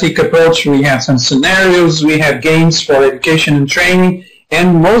static approach, we have some scenarios, we have games for education and training,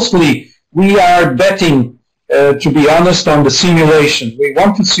 and mostly we are betting, to be honest, on the simulation. We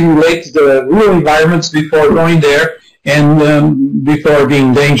want to simulate the real environments before going there and before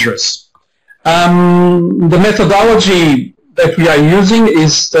being dangerous. The methodology that we are using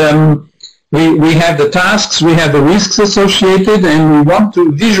is we have the tasks, we have the risks associated, and we want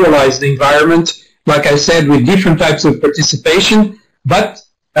to visualize the environment, like I said, with different types of participation, but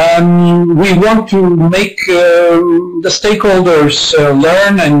we want to make the stakeholders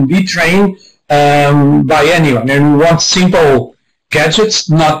learn and be trained by anyone. And we want simple gadgets,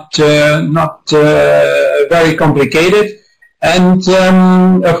 not very complicated. And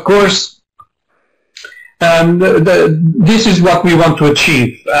of course, this is what we want to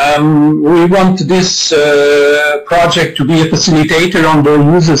achieve. We want this project to be a facilitator on the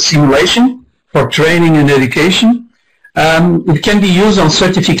use of simulation for training and education. It can be used on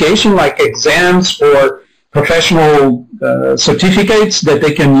certification, like exams for professional certificates that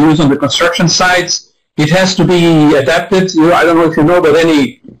they can use on the construction sites. It has to be adapted. I don't know if you know, but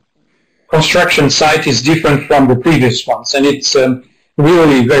any construction site is different from the previous ones, and it's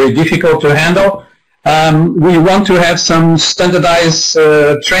really very difficult to handle. We want to have some standardized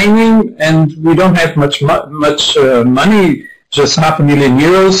training, and we don't have much money, just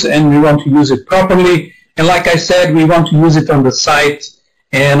 €500,000, and we want to use it properly. And like I said, we want to use it on the site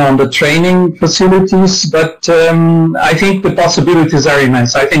and on the training facilities, but I think the possibilities are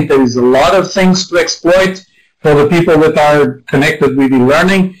immense. I think there is a lot of things to exploit for the people that are connected with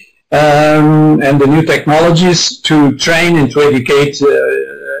e-learning and the new technologies to train and to educate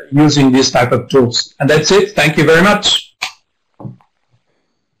using this type of tools. And that's it. Thank you very much.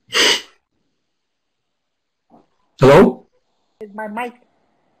 Hello? Is my mic?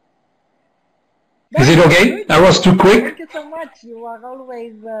 Is it okay? I was too quick. Thank you so much. You are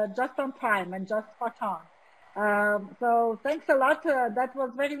always just on time and just spot on. So thanks a lot. That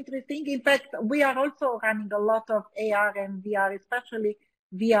was very interesting. In fact, we are also running a lot of AR and VR, especially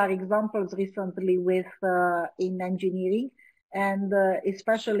VR examples recently with in engineering, and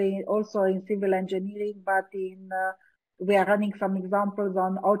especially also in civil engineering. But we are running some examples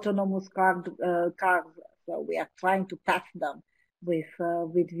on autonomous cars. So we are trying to test them with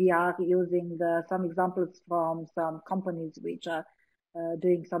VR using some examples from some companies which are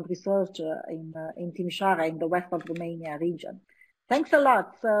doing some research in Timișoara in the west of Romania region. Thanks a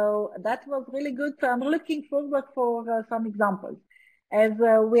lot. So that was really good. So I'm looking forward for some examples. As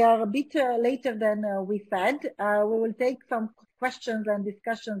we are a bit later than we said, we will take some questions and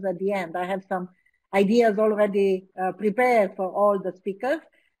discussions at the end. I have some ideas already prepared for all the speakers.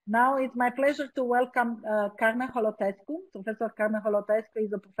 Now it's my pleasure to welcome Carmen Holotescu. Professor Carmen Holotescu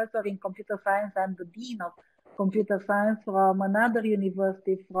is a professor in computer science and the dean of computer science from another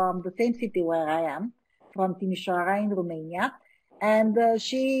university from the same city where I am, from Timișoara in Romania. And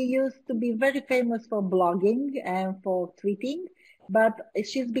she used to be very famous for blogging and for tweeting, but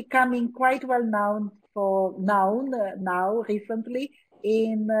she's becoming quite well known now recently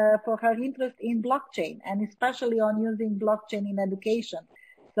for her interest in blockchain, and especially on using blockchain in education.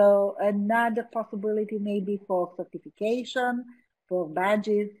 So another possibility maybe for certification, for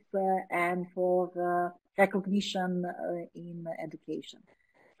badges, and for recognition in education.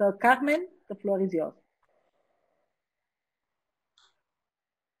 So Carmen, the floor is yours.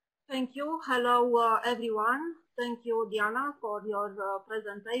 Thank you. Hello, everyone. Thank you, Diana, for your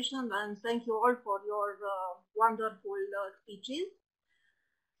presentation, and thank you all for your wonderful speeches.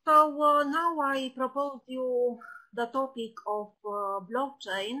 So now I propose you the topic of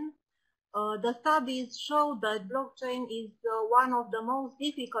blockchain. The studies show that blockchain is one of the most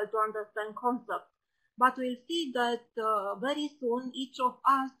difficult to understand concepts, but we'll see that very soon each of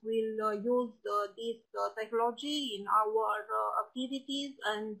us will use this technology in our activities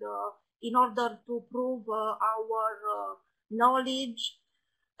and in order to prove our knowledge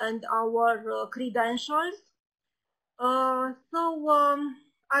and our credentials.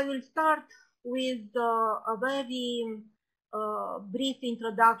 I will start with a very brief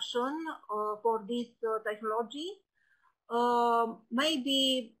introduction for this technology.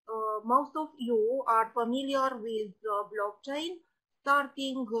 Maybe most of you are familiar with blockchain,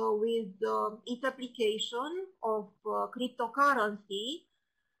 starting with its application of cryptocurrency,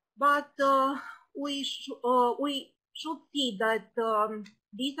 but we should see that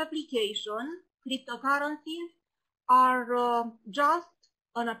this application, cryptocurrencies, are just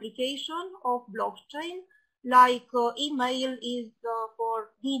an application of blockchain, like email is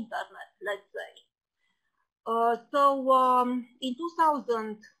for the internet, let's say. In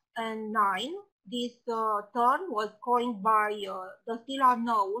 2009, this term was coined by the still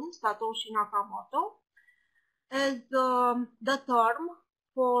unknown Satoshi Nakamoto as the term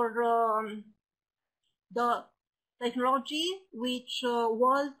for the technology which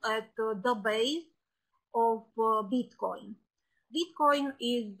was at the base of Bitcoin. Bitcoin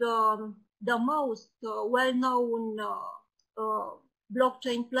is the most well-known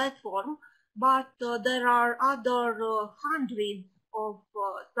blockchain platform, but there are other hundreds of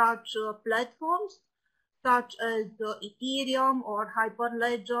such platforms, such as Ethereum or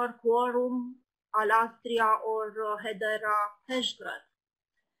Hyperledger, Quorum, Alastria, or Hedera Hashgraph.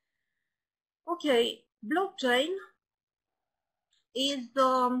 Okay, blockchain is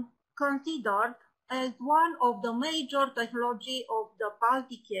considered as one of the major technology of the past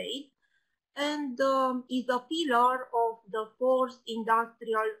decade and is a pillar of the fourth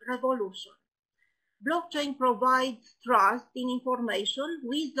industrial revolution. Blockchain provides trust in information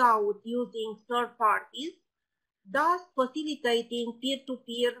without using third parties, thus facilitating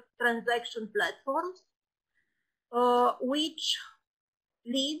peer-to-peer transaction platforms, which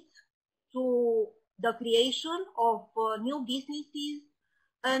leads to the creation of new businesses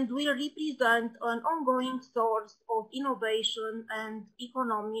and will represent an ongoing source of innovation and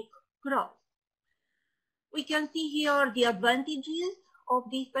economic growth. We can see here the advantages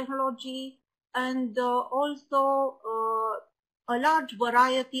of this technology and also a large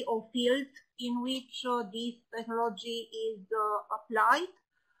variety of fields in which this technology is applied.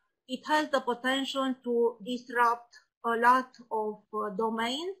 It has the potential to disrupt a lot of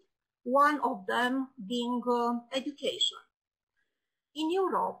domains, one of them being education. In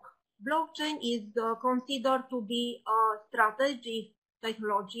Europe, blockchain is considered to be a strategic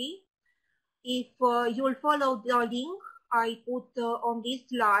technology. If you'll follow the link I put on this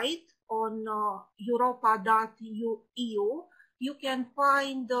slide on europa.eu, you can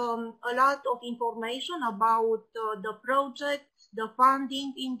find a lot of information about the projects, the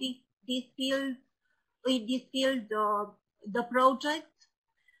funding in this field, the projects.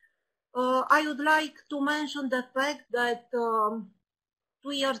 I would like to mention the fact that 2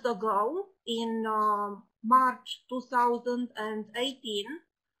 years ago, in March 2018,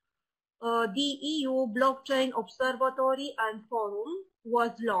 the EU Blockchain Observatory and Forum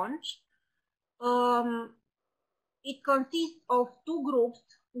was launched. It consists of 2 groups.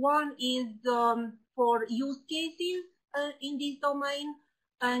 One is for use cases in this domain,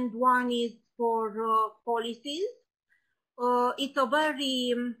 and one is for policies. It's a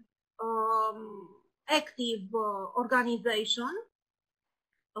very active organization.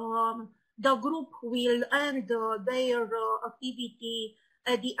 The group will end their activity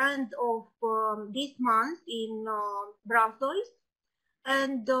at the end of this month in Brussels,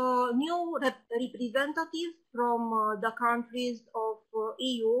 and new representatives from the countries of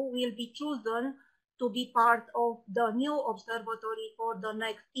EU will be chosen to be part of the new observatory for the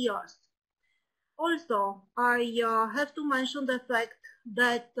next years. Also, I have to mention the fact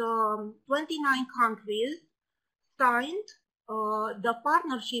that 29 countries signed the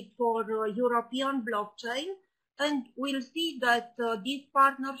partnership for European blockchain, and we'll see that this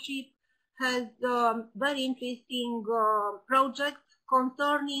partnership has very interesting projects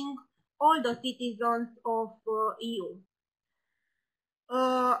concerning all the citizens of EU.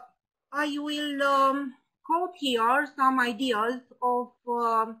 I will quote here some ideas of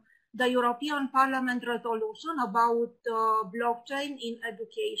the European Parliament resolution about blockchain in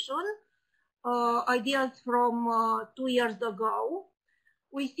education, ideas from 2 years ago.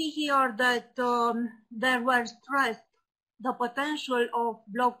 We see here that there were stressed the potential of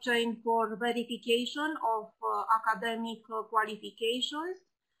blockchain for verification of academic qualifications.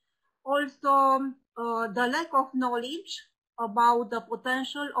 Also, the lack of knowledge about the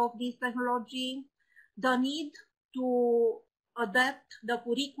potential of this technology, the need to adapt the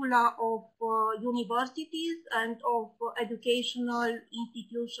curricula of universities and of educational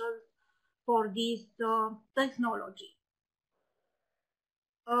institutions for this technology.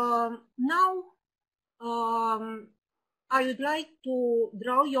 Now, I would like to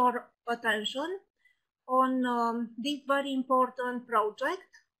draw your attention on this very important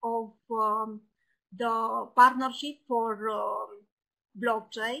project of the partnership for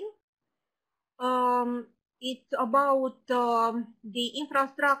blockchain. It's about the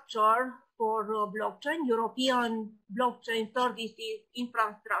infrastructure for blockchain, European Blockchain Services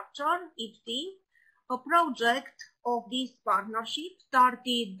Infrastructure, EBSI. A project of this partnership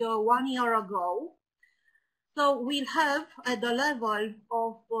started 1 year ago. So we'll have at the level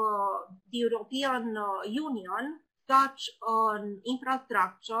of the European Union such an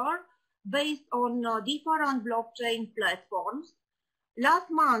infrastructure based on different blockchain platforms.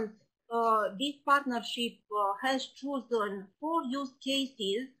 Last month, this partnership has chosen 4 use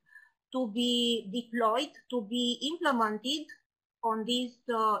cases to be deployed, to be implemented on this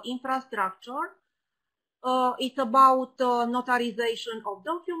infrastructure. It's about notarization of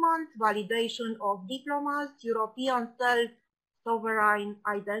documents, validation of diplomas, European self-sovereign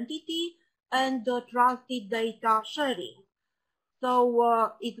identity, and trusted data sharing.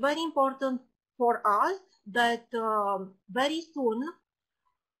 So it's very important for us that very soon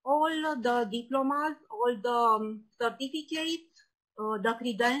all the diplomas, all the certificates, the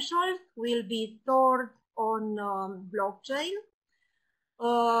credentials will be stored on blockchain.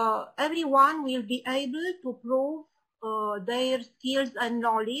 Everyone will be able to prove their skills and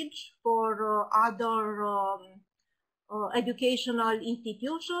knowledge for other educational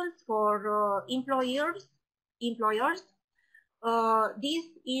institutions, for employers. This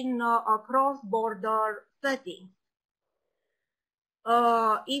in a cross-border setting.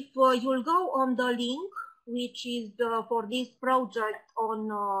 If you'll go on the link, which is for this project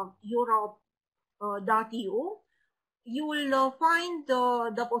on Europe.eu, you will find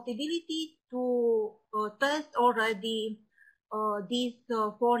the possibility to test already these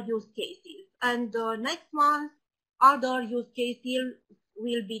 4 use cases. And next month, other use cases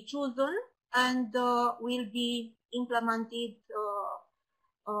will be chosen and will be implemented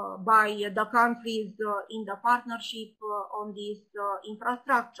by the countries in the partnership on this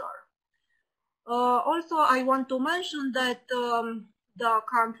infrastructure. Also, I want to mention that the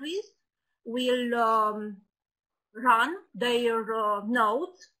countries will run their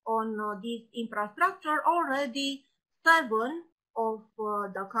nodes on this infrastructure. Already 7 of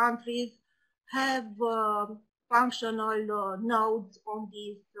the countries have functional nodes on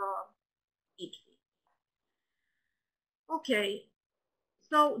this EBSI. Okay,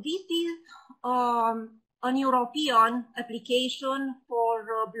 so this is an European application for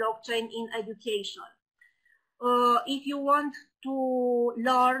blockchain in education. If you want to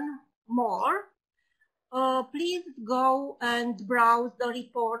learn more, please go and browse the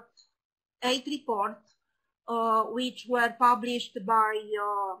reports, 8 reports, which were published by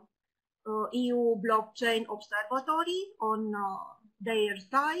EU Blockchain Observatory on their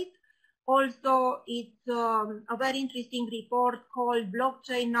site. Also, it's a very interesting report called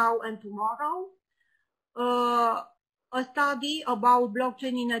Blockchain Now and Tomorrow, a study about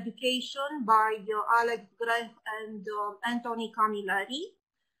blockchain in education by Alex Greff and Anthony Camilleri.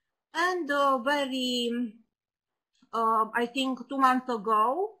 And I think 2 months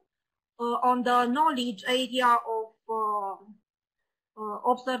ago, on the knowledge area of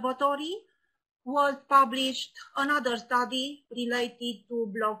observatory, was published another study related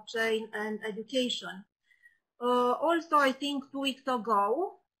to blockchain and education. Also, I think 2 weeks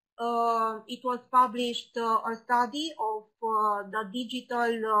ago, it was published a study of the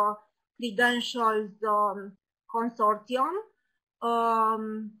Digital Credentials Consortium.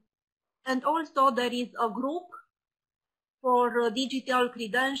 And also there is a group for digital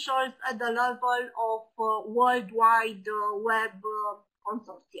credentials at the level of World Wide Web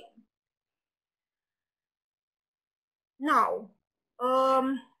Consortium. Now,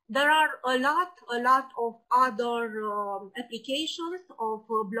 there are a lot of other applications of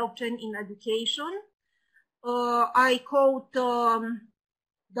blockchain in education. I quote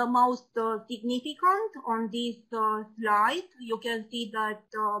the most significant on this slide. You can see that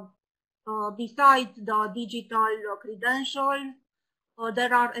besides the digital credentials,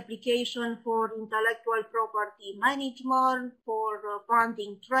 there are applications for intellectual property management, for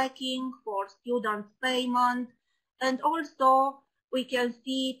funding tracking, for student payment, and also we can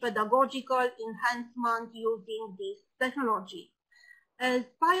see pedagogical enhancement using this technology. As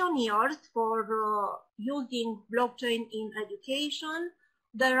pioneers for using blockchain in education,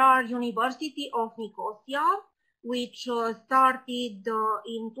 there are University of Nicosia, which started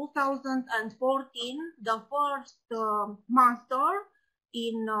in 2014, the first master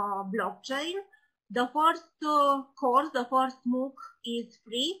in blockchain. The first course, the first MOOC is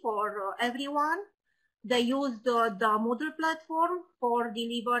free for everyone. They used the Moodle platform for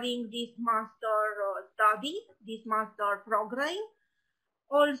delivering this master study, this master program.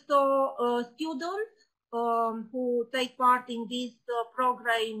 Also, students who take part in this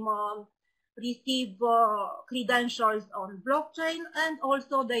program receive credentials on blockchain, and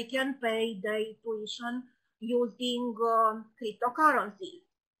also they can pay their tuition using cryptocurrencies.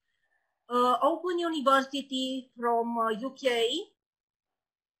 Open University from UK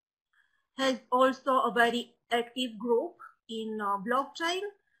has also a very active group in blockchain.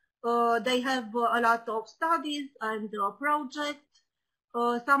 They have a lot of studies and projects.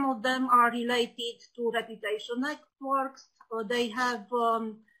 Some of them are related to reputation networks. They have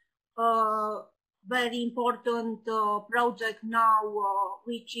very important project now,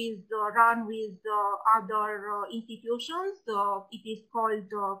 which is run with other institutions. It is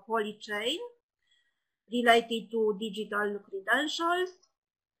called Polychain, related to digital credentials.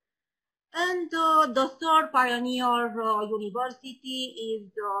 And the third pioneer university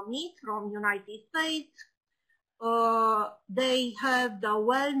is MIT from United States. They have the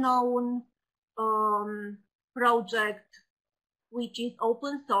well-known project, which is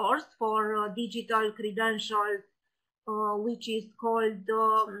open source for digital credentials, which is called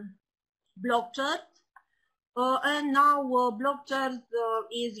Blockchart. And now Blockchart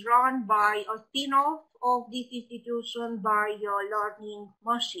is run by a spin-off of this institution by Learning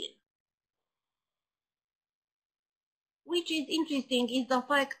Machine. Which is interesting is the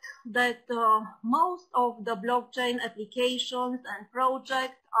fact that most of the blockchain applications and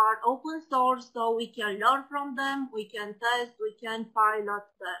projects are open source, so we can learn from them, we can test, we can pilot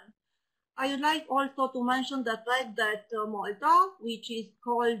them. I would like also to mention the fact that Malta, which is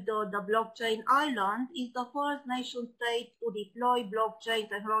called the blockchain island, is the first nation state to deploy blockchain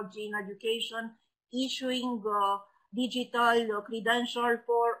technology in education, issuing digital credential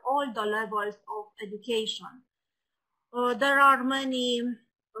for all the levels of education. There are many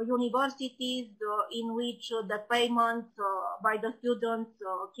universities in which the payments by the students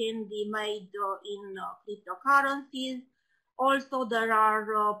can be made in cryptocurrencies. Also, there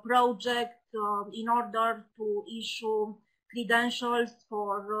are projects in order to issue credentials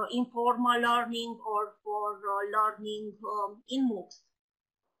for informal learning or for learning in MOOCs.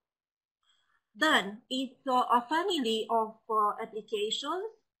 Then, it's a family of applications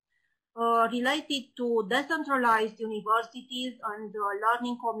related to decentralized universities and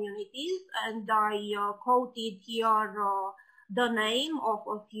learning communities, and I quoted here the name of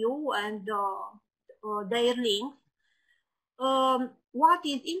a few, and their links. What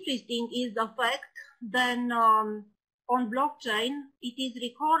is interesting is the fact that on blockchain it is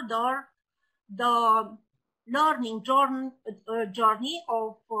recorded the learning journey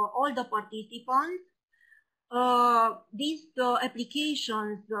of all the participants. These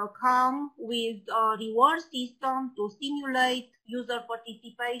applications come with a reward system to stimulate user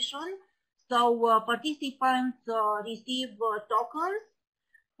participation. So participants receive tokens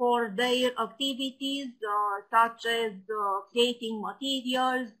for their activities such as creating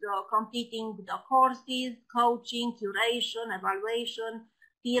materials, completing the courses, coaching, curation, evaluation,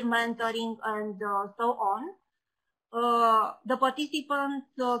 peer mentoring, and so on. The participants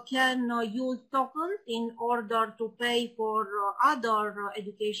can use tokens in order to pay for other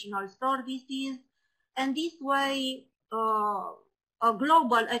educational services, and this way a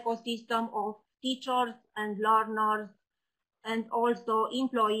global ecosystem of teachers and learners and also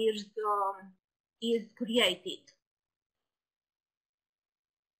employers is created.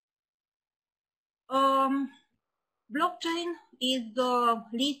 Blockchain is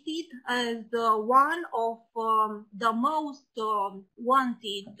listed as one of the most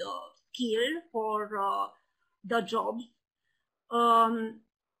wanted skill for the jobs.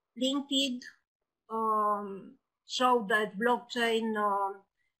 LinkedIn show that blockchain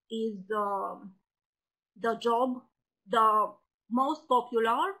is the job the most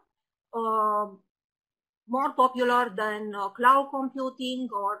popular, more popular than cloud computing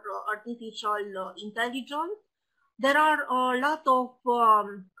or artificial intelligence. There are a lot of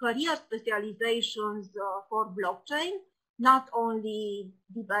career specializations for blockchain, not only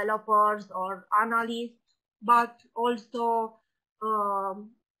developers or analysts, but also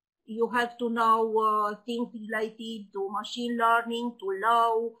you have to know things related to machine learning, to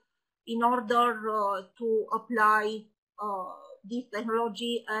law, in order to apply this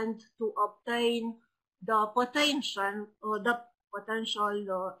technology and to obtain the potential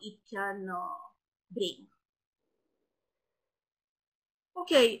it can bring.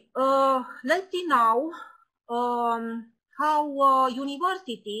 Okay, let's see now how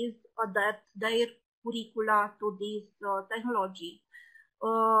universities adapt their curricula to this technology.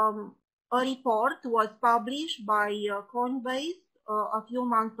 A report was published by Coinbase a few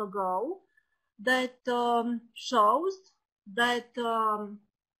months ago that shows that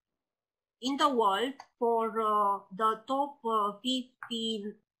in the world, for the top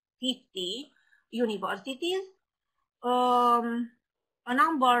 50 universities, a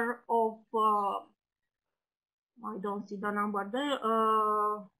number of, I don't see the number there,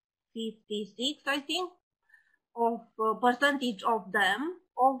 56, I think, of percentage of them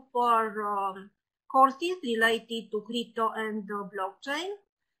offer courses related to crypto and blockchain,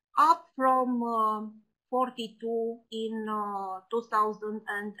 up from 42 in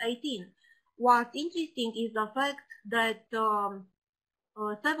 2018. What's interesting is the fact that 70%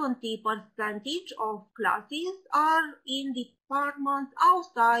 of classes are in departments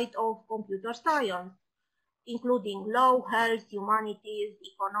outside of computer science, including law, health, humanities,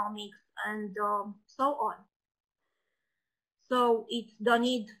 economics, and so on. So it's the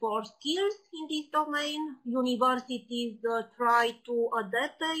need for skills in this domain. Universities try to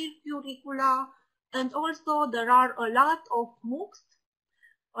adapt their curricula, and also there are a lot of MOOCs,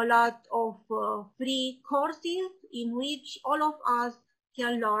 a lot of free courses in which all of us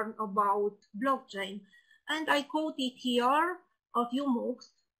can learn about blockchain. And I quoted here a few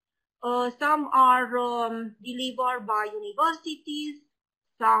MOOCs. Some are delivered by universities,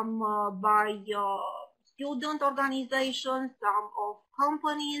 some by student organizations, some of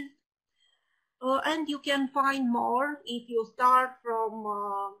companies, and you can find more if you start from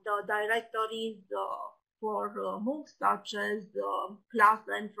the directories for MOOCs such as Class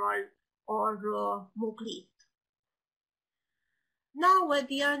Central or MOOC List. Now at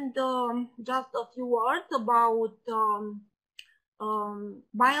the end, just a few words about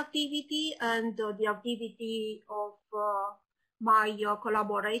my activity and the activity of my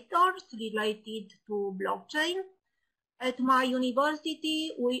collaborators related to blockchain. At my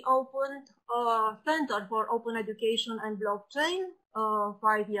university, we opened a Center for Open Education and Blockchain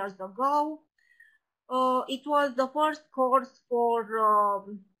 5 years ago. It was the first course for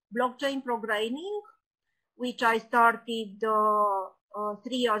blockchain programming, which I started 3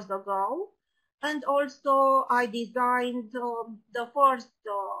 years ago. And also I designed the first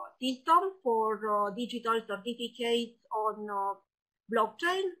system for digital certificates on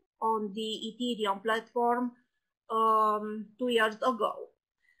blockchain on the Ethereum platform 2 years ago.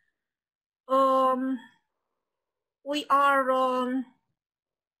 We are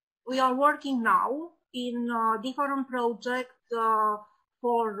working now in different projects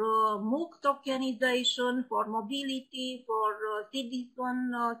for MOOC tokenization, for mobility, for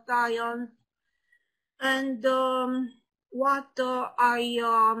citizen science. And what I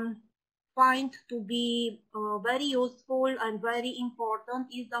find to be very useful and very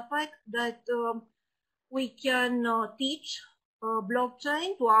important is the fact that we can teach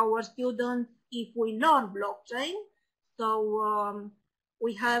blockchain to our students if we learn blockchain. So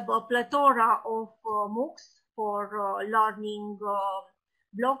we have a plethora of MOOCs for learning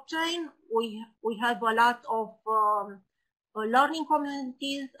blockchain. We have a lot of learning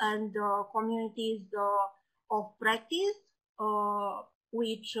communities and communities of practice,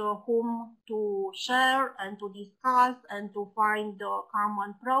 which whom to share and to discuss and to find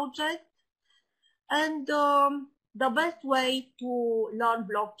common projects. And the best way to learn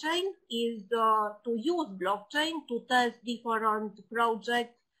blockchain is to use blockchain to test different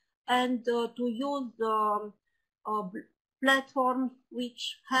projects and to use platforms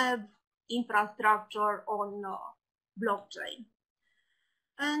which have infrastructure on blockchain.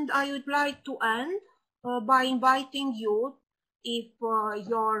 And I would like to end by inviting you, if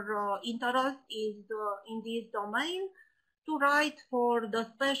your interest is in this domain, to write for the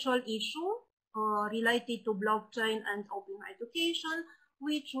special issue related to blockchain and open education,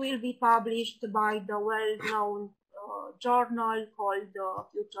 which will be published by the well-known journal called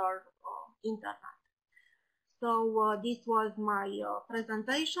Future Internet. So this was my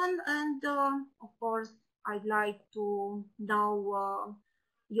presentation, and of course I'd like to know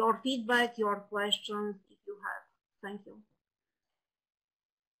your feedback, your questions, if you have. Thank you.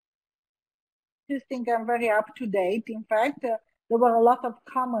 I think I'm very up to date. In fact, there were a lot of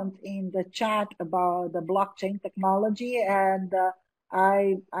comments in the chat about the blockchain technology, and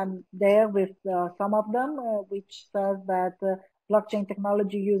I'm there with some of them, which says that blockchain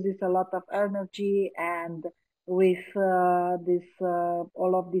technology uses a lot of energy, and with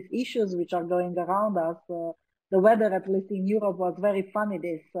all of these issues which are going around us, the weather, at least in Europe, was very funny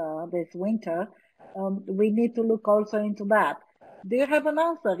this winter. We need to look also into that. Do you have an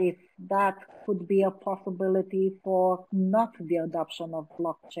answer if that could be a possibility for not the adoption of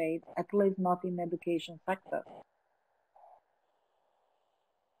blockchain, at least not in education sector?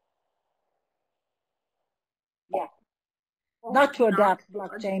 Yeah, not to adopt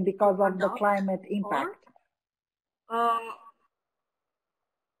blockchain because of the climate impact.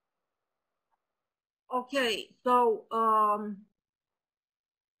 Okay, so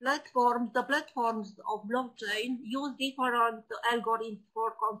the platforms of blockchain use different algorithms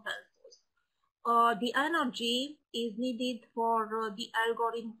for consensus. The energy is needed for the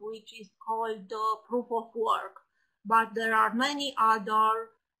algorithm which is called proof of work, but there are many other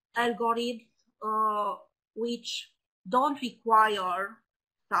algorithms which don't require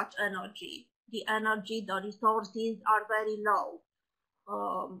such energy. The resources are very low.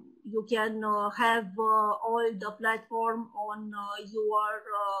 You can have all the platform on your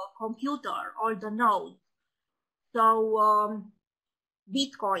computer, all the nodes. So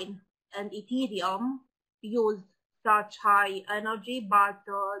Bitcoin and Ethereum use such high energy, but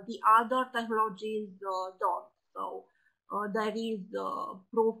the other technologies don't. So there is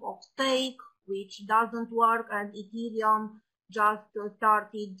proof of stake, which doesn't work, and Ethereum just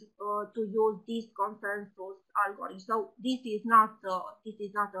started to use this consensus algorithm. So this is not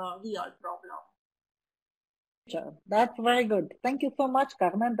a real problem. Sure. That's very good. Thank you so much,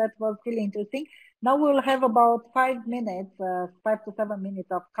 Carmen. That was really interesting. Now we'll have about 5 minutes, 5 to 7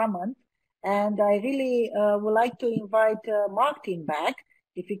 minutes of comments. And I really would like to invite Martin back,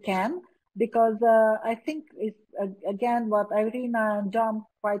 if he can, because I think it's, again, what Irina and John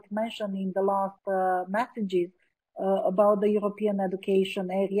quite mentioned in the last messages about the European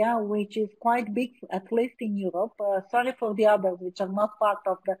education area, which is quite big, at least in Europe. Sorry for the others, which are not part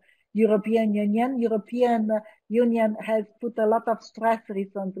of the European Union. European Union has put a lot of stress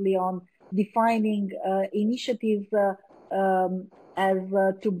recently on defining initiatives as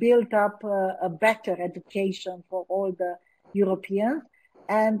to build up a better education for all the Europeans,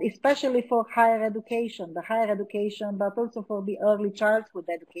 and especially for higher education, but also for the early childhood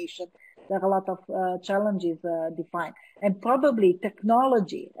education. There are a lot of challenges defined, and probably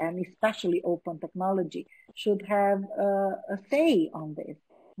technology, and especially open technology, should have a say on this.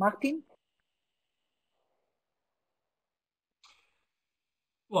 Martin?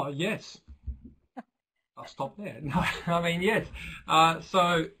 Well, yes. I'll stop there. No, I mean, yes.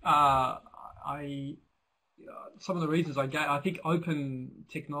 Some of the reasons I gave, I think open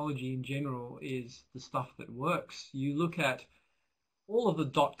technology in general is the stuff that works. You look at all of the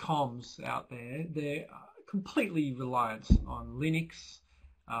 .coms out there, they're completely reliant on Linux.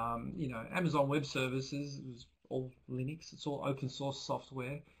 Amazon Web Services was all Linux. It's all open source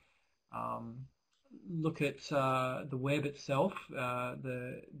software. Look at the web itself,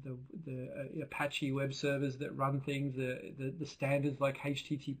 the Apache web servers that run things, the standards like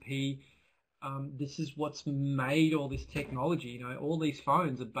HTTP. This is what's made all this technology. You know, all these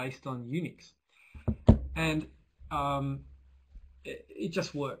phones are based on Unix, and it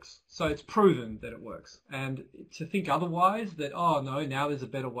just works. So it's proven that it works. And to think otherwise, that oh no, now there's a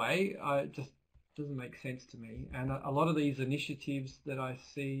better way, it just doesn't make sense to me. And a lot of these initiatives that I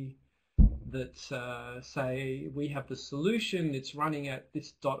see that say we have the solution, it's running at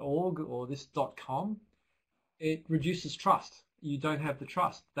this .org or this .com, it reduces trust. You don't have the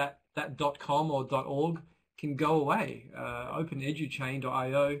trust. That .com or .org can go away.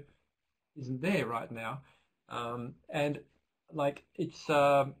 OpenEduchain.io isn't there right now, and like it's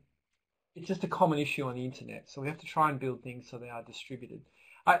just a common issue on the internet. So we have to try and build things so they are distributed.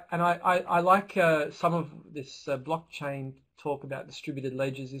 I like some of this blockchain talk about distributed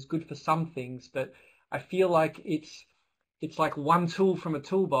ledgers is good for some things, but I feel like it's like one tool from a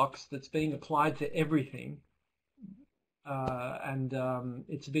toolbox that's being applied to everything, and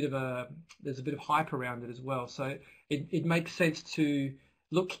it's a bit of there's a bit of hype around it as well. So it makes sense to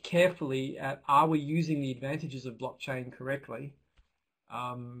look carefully at, are we using the advantages of blockchain correctly,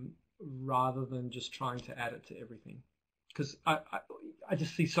 rather than just trying to add it to everything. Because I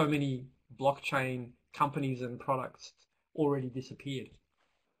just see so many blockchain companies and products already disappeared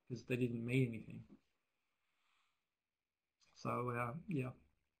because they didn't mean anything. So yeah.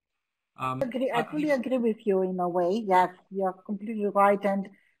 I fully agree with you in a way. Yes, you're completely right. And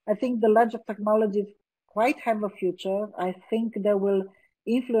I think the ledger technologies quite have a future. I think they will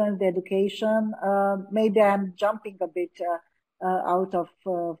influence the education. Maybe I'm jumping a bit out of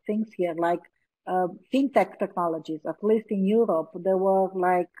things here, like fintech technologies. At least in Europe, they were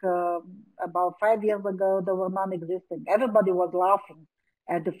like about 5 years ago, they were non-existent. Everybody was laughing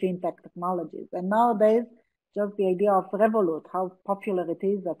at the fintech technologies. And nowadays, just the idea of Revolut, how popular it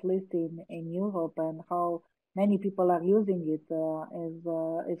is, at least in Europe, and how many people are using it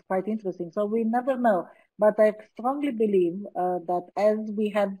is quite interesting. So we never know. But I strongly believe that as we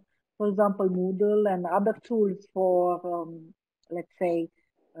have, for example, Moodle and other tools for, let's say,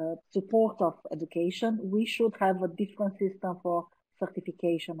 support of education, we should have a different system for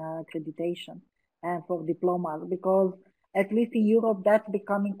certification and accreditation and for diplomas, because at least in Europe, that's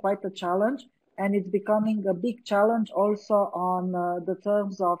becoming quite a challenge. And it's becoming a big challenge also on the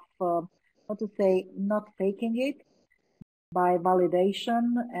terms of, how to say, not faking it, by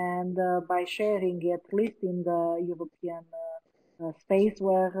validation and by sharing, at least in the European space,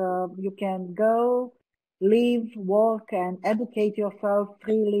 where you can go, live, work, and educate yourself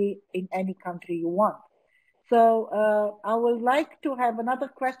freely in any country you want. So I would like to have another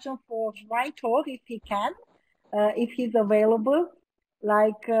question for Schweitor, if he can, if he's available.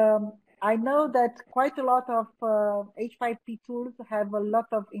 Like, I know that quite a lot of H5P tools have a lot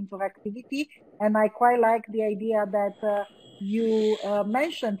of interactivity, and I quite like the idea that you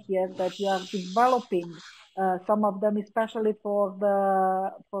mentioned here, that you are developing some of them, especially for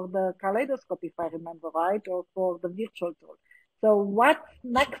the kaleidoscope, if I remember right, or for the virtual tool. So what's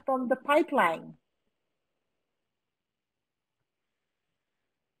next on the pipeline?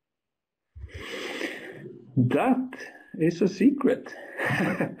 That is a secret.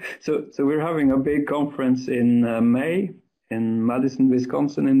 So we're having a big conference in May in Madison,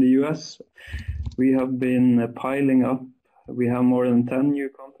 Wisconsin in the US. We have been piling up. We have more than 10 new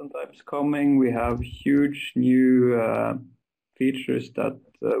content types coming. We have huge new features that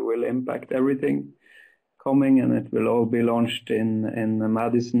will impact everything coming, and it will all be launched in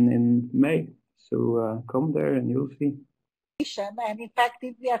Madison in May. So come there and you'll see. And in fact,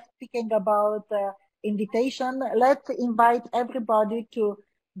 if we are speaking about invitation, let's invite everybody to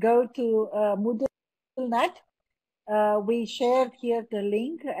go to Moodle.net. We shared here the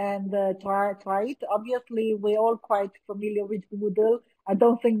link and try it. Obviously, we're all quite familiar with Moodle. I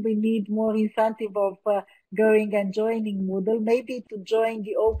don't think we need more incentive of going and joining Moodle. Maybe to join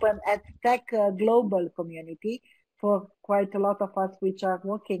the Open Edtech global community for quite a lot of us which are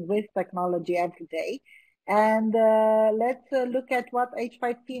working with technology every day. And let's look at what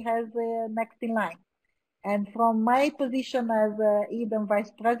H5P has next in line. And from my position as EDM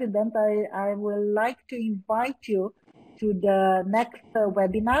Vice President, I will like to invite you to the next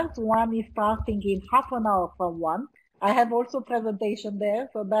webinars. One is starting in half an hour from 1. I have also presentation there,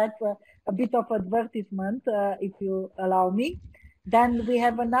 so that's a bit of advertisement, if you allow me. Then we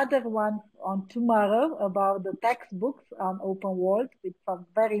have another one on tomorrow about the textbooks on open world with some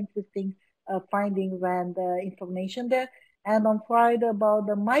very interesting findings and information there. and on Friday about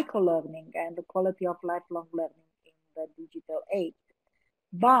the micro-learning and the quality of lifelong learning in the digital age.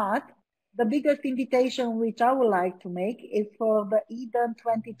 But the biggest invitation which I would like to make is for the Eden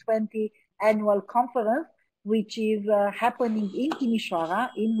 2020 annual conference, which is happening in Timișoara,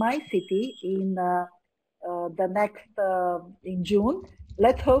 in my city, in in June.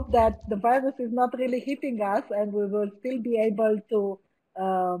 Let's hope that the virus is not really hitting us, and we will still be able to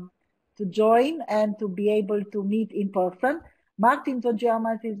join and to be able to meet in person. Martin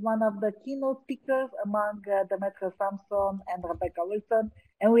Georgiamas is one of the keynote speakers among Demetra Samson and Rebecca Wilson,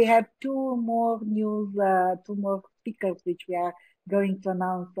 and we have two more speakers which we are going to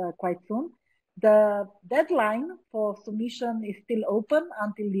announce quite soon. The deadline for submission is still open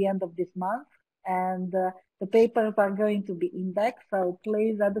until the end of this month, and the papers are going to be indexed, so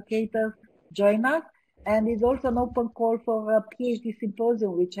please, educators, join us. And it's also an open call for a PhD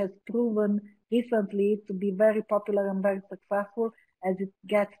symposium, which has proven recently to be very popular and very successful as it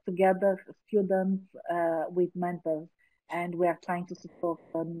gets together students with mentors, and we are trying to support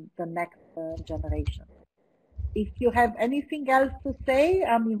the next generation. If you have anything else to say,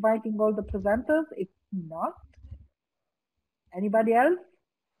 I'm inviting all the presenters. If not, anybody else?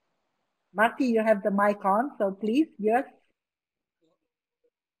 Marty, you have the mic on, so please, yes.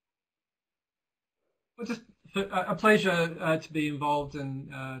 Well, just a pleasure to be involved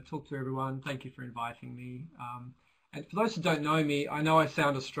and talk to everyone. Thank you for inviting me. And for those who don't know me, I know I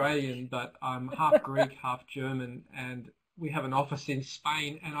sound Australian, but I'm half Greek, half German, and we have an office in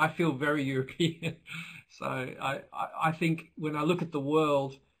Spain, and I feel very European. So I think when I look at the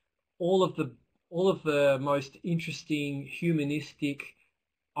world, all of the most interesting, humanistic,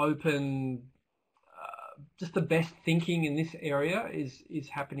 open, just the best thinking in this area is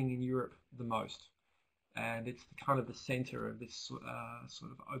happening in Europe the most. And it's kind of the center of this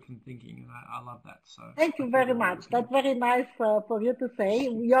sort of open thinking, and I love that. So thank you very much. That's very nice for you to say.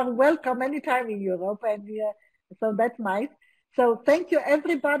 You're welcome anytime in Europe, and so that's nice. So thank you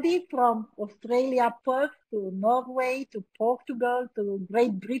everybody from Australia, Perth, to Norway, to Portugal, to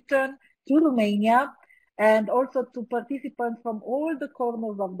Great Britain, to Romania, and also to participants from all the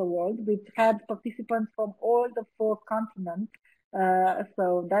corners of the world. We've had participants from all the 4 continents,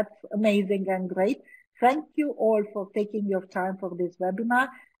 so that's amazing and great. Thank you all for taking your time for this webinar,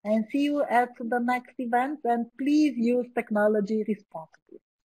 and see you at the next event, and please use technology responsibly.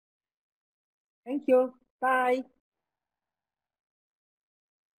 Thank you. Bye.